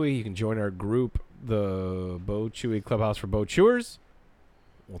Bo Chewy. You can join our group, the Bo Chewy Clubhouse for Bo Chewers.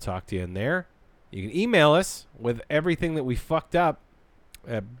 We'll talk to you in there. You can email us with everything that we fucked up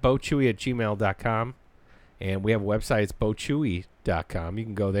at bochewy@gmail.com. And we have a website. It's bochewy.com. You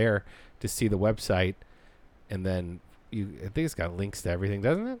can go there to see the website. And then I think it's got links to everything,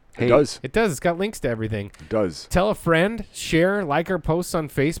 doesn't it? Hey, It does. It does. It's got links to everything. It does. Tell a friend, share, like our posts on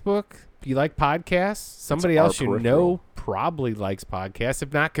Facebook. If you like podcasts, somebody our else you know peripheral. probably likes podcasts.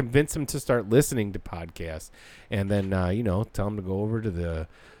 If not, convince them to start listening to podcasts. And then, tell them to go over to the,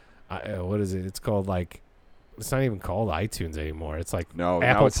 what is it? It's called it's not even called iTunes anymore. It's like No, now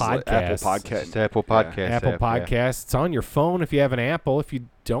Apple it's like Podcasts. Apple It's Podcast. Apple Yeah. Podcast. Apple app, yeah. Podcasts. It's on your phone if you have an Apple. If you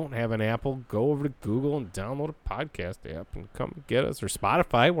don't have an Apple, go over to Google and download a podcast app and come get us. Or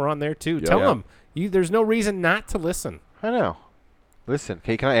Spotify, we're on there too. Yeah. Tell Yeah. them there's no reason not to listen. I know. Listen,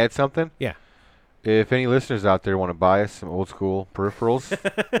 can I add something? Yeah. If any listeners out there want to buy us some old school peripherals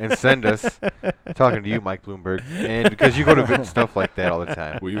and send us, talking to you, Mike Bloomberg, and because you go to stuff like that all the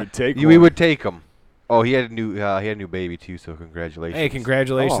time, We would take we one. would take them. Oh, he had a new baby too, so congratulations. Hey,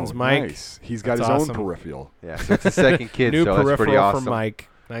 congratulations, Oh, Mike. Nice. He's got That's his awesome. own peripheral. Yeah, so it's his second kid, New so that's pretty peripheral awesome. from Mike.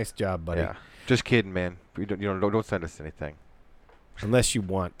 Nice job, buddy. Yeah, just kidding, man. We don't send us anything Unless you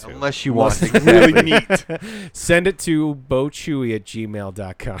want to. unless you want. Must really Exactly. neat. Send it to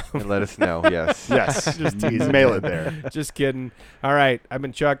bochewy@gmail.com. And let us know. Yes. Yes. Just teasing. Mail it there. Just kidding. All right. I've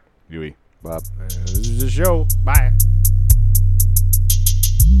been Chuck. Yui. Bob. This is the show. Bye.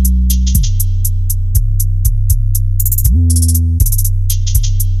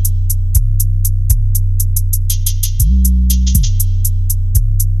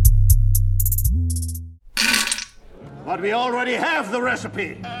 But we already have the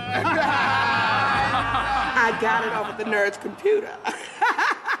recipe. I got it off of the nerd's computer.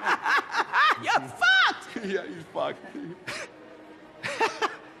 You're fucked! Yeah, he's fucked.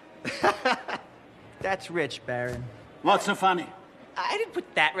 That's rich, Baron. What's so funny? I didn't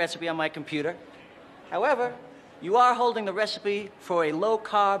put that recipe on my computer. However, you are holding the recipe for a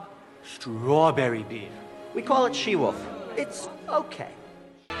low-carb strawberry beef. We call it She-Wolf. It's okay.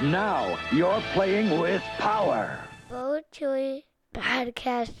 Now you're playing with power. Bo Chewy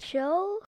Podcast Show.